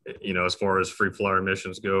 You know, as far as free flyer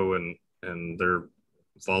missions go and their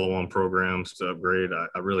follow-on programs to upgrade,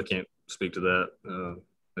 I really can't speak to that.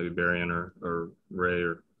 Maybe Berrien or Ray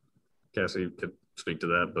or Cassie could speak to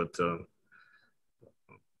that, but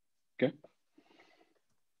okay.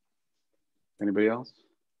 Anybody else?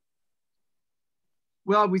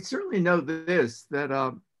 Well, we certainly know this, that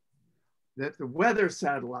that the weather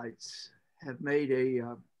satellites have made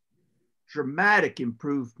a dramatic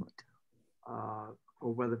improvement for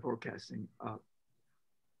weather forecasting.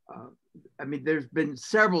 I mean, there's been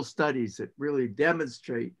several studies that really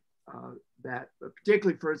demonstrate that,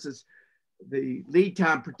 particularly, for instance, the lead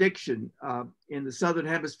time prediction in the southern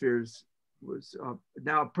hemispheres was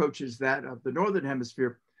now approaches that of the northern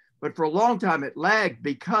hemisphere. But for a long time it lagged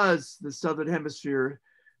because the southern hemisphere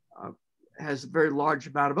has a very large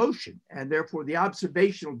amount of ocean, and therefore the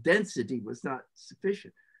observational density was not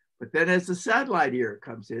sufficient. But then as the satellite era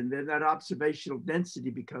comes in, then that observational density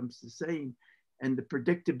becomes the same, and the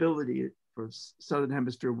predictability for southern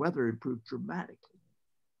hemisphere weather improved dramatically.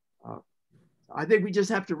 I think we just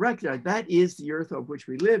have to recognize that is the Earth on which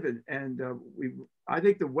we live in, and I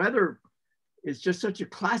think the weather is just such a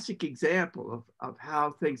classic example of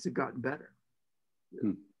how things have gotten better,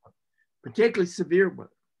 particularly severe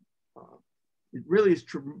weather. It really is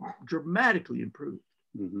dramatically improved.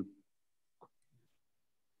 Mm-hmm.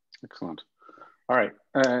 Excellent. All right,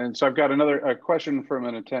 and so I've got a question from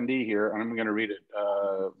an attendee here, and I'm going to read it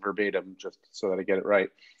verbatim just so that I get it right.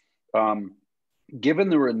 Given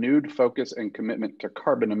the renewed focus and commitment to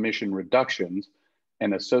carbon emission reductions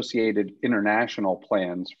and associated international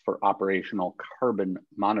plans for operational carbon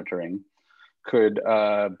monitoring, could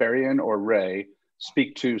Berrien or Ray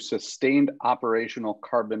speak to sustained operational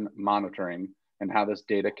carbon monitoring and how this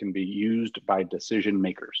data can be used by decision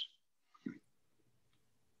makers?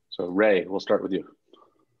 So Ray, we'll start with you.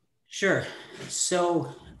 Sure.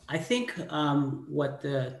 So I think what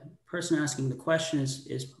the person asking the question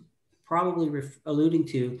is probably alluding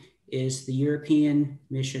to is the European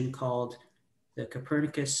mission called the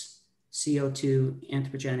Copernicus CO2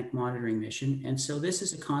 anthropogenic monitoring mission. And so this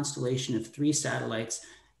is a constellation of 3 satellites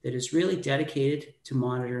that is really dedicated to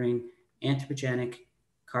monitoring anthropogenic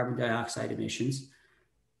carbon dioxide emissions.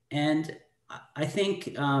 And I think,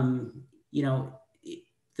 you know,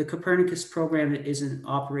 the Copernicus program is an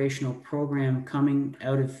operational program coming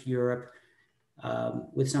out of Europe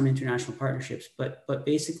with some international partnerships, but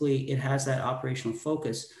basically it has that operational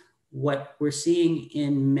focus. What we're seeing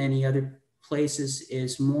in many other places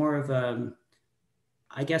is more of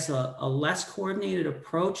I guess a less coordinated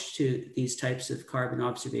approach to these types of carbon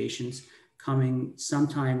observations, coming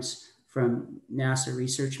sometimes from NASA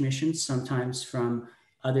research missions, sometimes from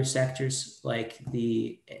other sectors like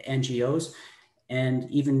the NGOs and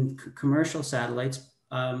even commercial satellites.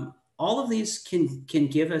 All of these can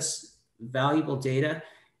give us valuable data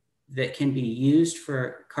that can be used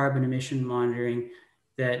for carbon emission monitoring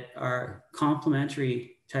that are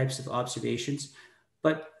complementary types of observations.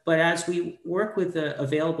 But as we work with the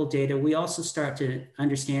available data, we also start to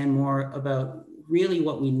understand more about really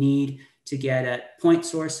what we need to get at point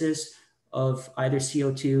sources of either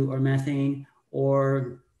CO2 or methane,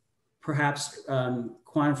 or perhaps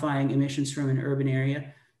quantifying emissions from an urban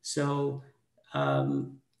area. So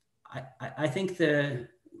I think the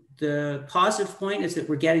positive point is that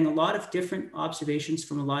we're getting a lot of different observations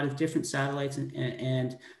from a lot of different satellites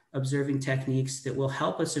and observing techniques that will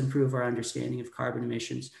help us improve our understanding of carbon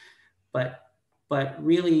emissions. But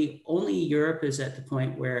really only Europe is at the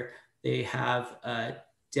point where they have a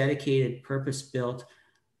dedicated purpose-built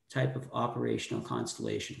type of operational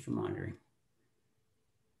constellation for monitoring.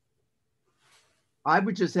 I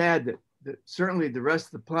would just add that certainly the rest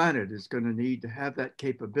of the planet is going to need to have that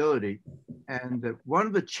capability. And that one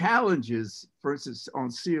of the challenges, for instance, on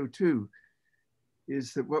CO2,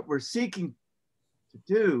 is that what we're seeking to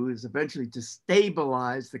do is eventually to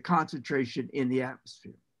stabilize the concentration in the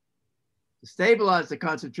atmosphere. To stabilize the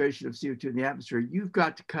concentration of CO2 in the atmosphere, you've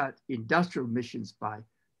got to cut industrial emissions by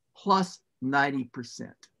plus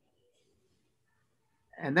 90%.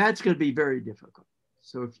 And that's going to be very difficult.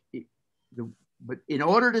 So but in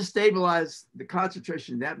order to stabilize the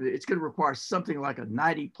concentration in the atmosphere, it's going to require something like a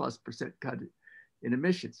 90+% cut in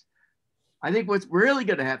emissions. I think what's really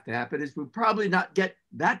going to happen is we'll probably not get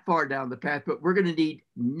that far down the path, but we're going to need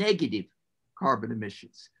negative carbon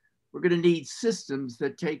emissions. We're going to need systems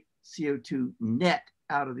that take CO2 net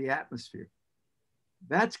out of the atmosphere.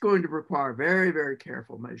 That's going to require very, very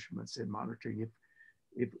careful measurements and monitoring.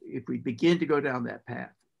 if we begin to go down that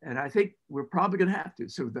path. And I think we're probably going to have to.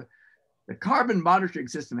 So the carbon monitoring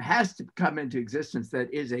system has to come into existence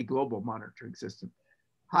that is a global monitoring system.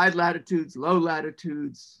 High latitudes, low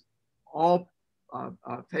latitudes, all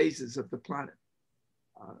phases of the planet.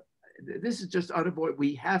 This is just unavoidable.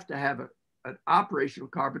 We have to have an operational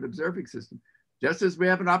carbon observing system, just as we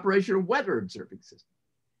have an operational weather observing system.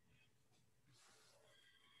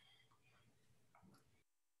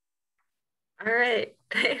 All right,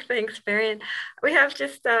 thanks, Berrien. We have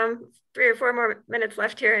just 3 or 4 more minutes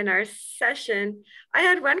left here in our session. I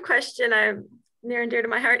had one question near and dear to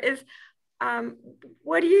my heart is,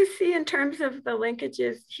 what do you see in terms of the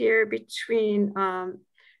linkages here between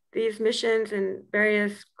these missions and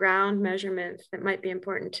various ground measurements that might be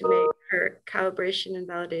important to make for calibration and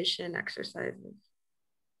validation exercises?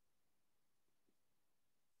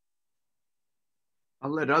 I'll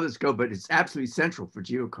let others go, but it's absolutely central for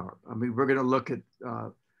GeoCarb. I mean, we're going to look at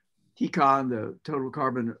TCON, the Total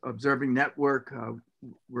Carbon Observing Network.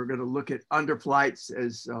 We're going to look at underflights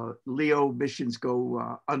as LEO missions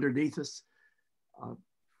go underneath us.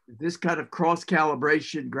 This kind of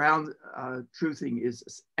cross-calibration, ground truthing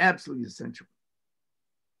is absolutely essential.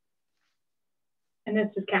 And this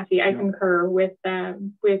is Cassie. I concur with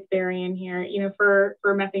Berrien here. You know, for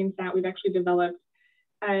MethaneSAT, we've actually developed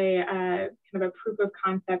a kind of a proof of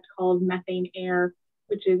concept called Methane Air,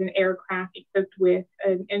 which is an aircraft equipped with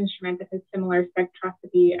an instrument that has similar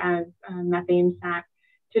spectroscopy as MethaneSAT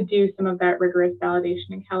to do some of that rigorous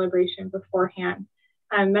validation and calibration beforehand.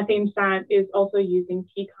 MethaneSAT is also using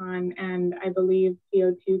TCON and I believe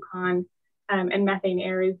CO2CON, and Methane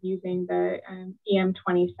Air is using the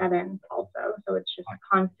EM27 also. So it's just a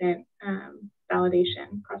constant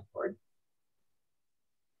validation across the board.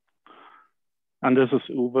 And this is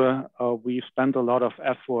Uwe. We spent a lot of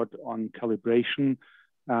effort on calibration,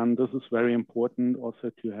 and this is very important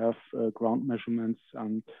also to have ground measurements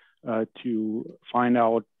and to find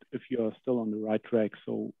out if you are still on the right track.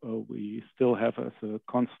 So we still have as a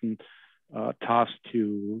constant task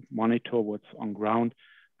to monitor what's on ground.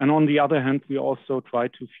 And on the other hand, we also try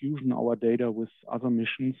to fusion our data with other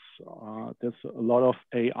missions. There's a lot of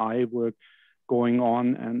AI work going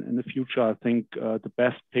on, and in the future, I think the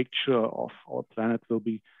best picture of our planet will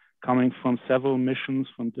be coming from several missions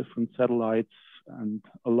from different satellites and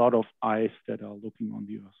a lot of eyes that are looking on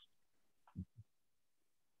the Earth.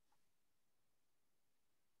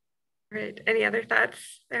 Great. Any other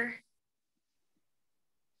thoughts there?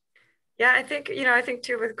 Yeah, I think, you know, I think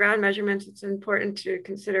too with ground measurements, it's important to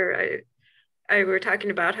consider, we were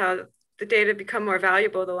talking about how the data become more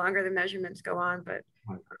valuable the longer the measurements go on, but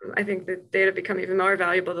I think the data become even more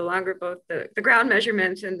valuable the longer both the ground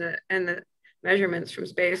measurements and the measurements from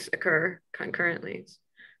space occur concurrently. Is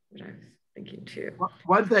what I was thinking too.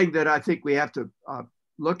 One thing that I think we have to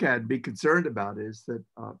look at and be concerned about is that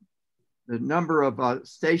the number of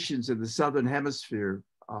stations in the Southern Hemisphere,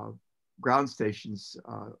 ground stations,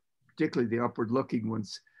 particularly the upward looking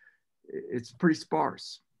ones, it's pretty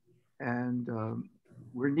sparse. And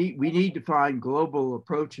we need to find global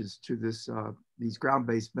approaches to this, these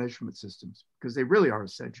ground-based measurement systems, because they really are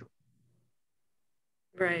essential.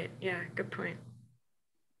 Right, yeah, good point.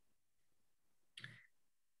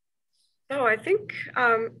 So I think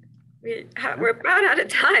we're about out of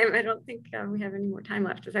time. I don't think we have any more time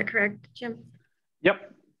left. Is that correct, Jim?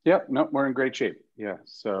 Yep, no, we're in great shape. Yeah,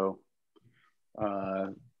 so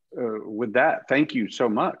with that, thank you so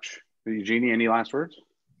much. Eugenie, any last words?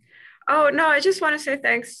 Oh, no, I just want to say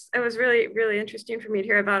thanks. It was really, really interesting for me to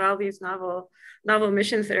hear about all these novel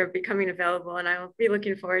missions that are becoming available. And I will be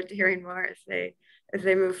looking forward to hearing more as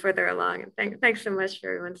they move further along. And thanks so much for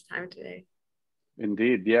everyone's time today.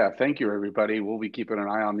 Indeed. Yeah. Thank you, everybody. We'll be keeping an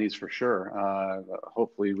eye on these for sure.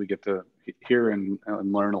 Hopefully we get to hear and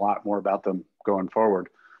learn a lot more about them going forward.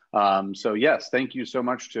 So yes, thank you so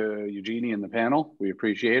much to Eugenie and the panel. We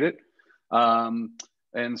appreciate it.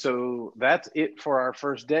 And so that's it for our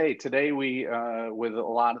first day. Today, we, with a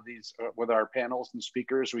lot of these, with our panels and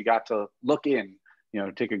speakers, we got to look in,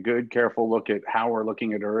 take a good, careful look at how we're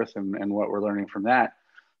looking at Earth and what we're learning from that.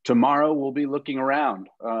 Tomorrow, we'll be looking around,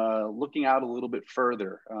 looking out a little bit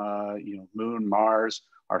further, Moon, Mars,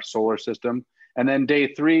 our solar system. And then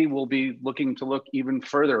day 3, we'll be looking to look even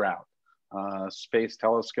further out, space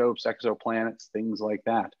telescopes, exoplanets, things like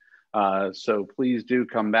that. So please do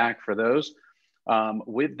come back for those.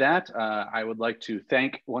 With that, I would like to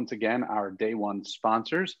thank once again our day 1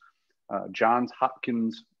 sponsors, Johns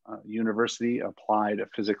Hopkins University Applied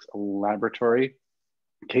Physics Laboratory,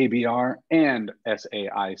 KBR, and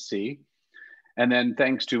SAIC. And then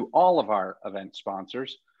thanks to all of our event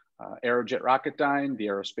sponsors, Aerojet Rocketdyne, the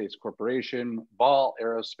Aerospace Corporation, Ball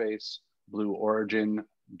Aerospace, Blue Origin,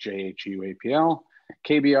 JHU APL,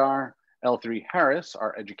 KBR, L3 Harris,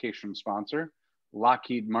 our education sponsor,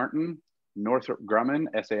 Lockheed Martin, Northrop Grumman,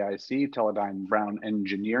 SAIC, Teledyne Brown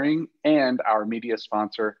Engineering, and our media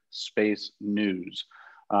sponsor, Space News.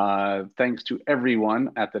 Thanks to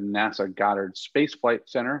everyone at the NASA Goddard Space Flight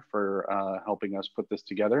Center for helping us put this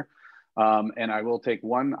together. And I will take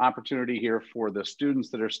one opportunity here for the students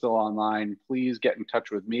that are still online. Please get in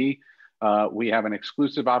touch with me. We have an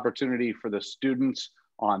exclusive opportunity for the students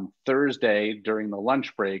on Thursday during the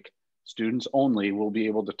lunch break. Students only will be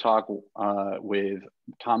able to talk with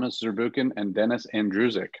Thomas Zerbuchen and Dennis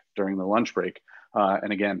Andrusik during the lunch break.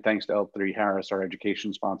 And again, thanks to L3 Harris, our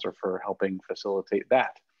education sponsor, for helping facilitate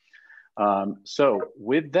that. So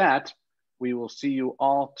with that, we will see you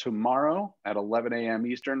all tomorrow at 11 a.m.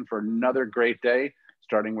 Eastern for another great day,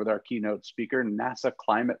 starting with our keynote speaker, NASA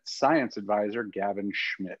Climate Science Advisor, Gavin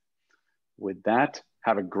Schmidt. With that,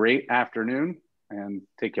 have a great afternoon and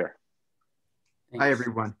take care. Thanks. Hi,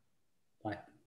 everyone.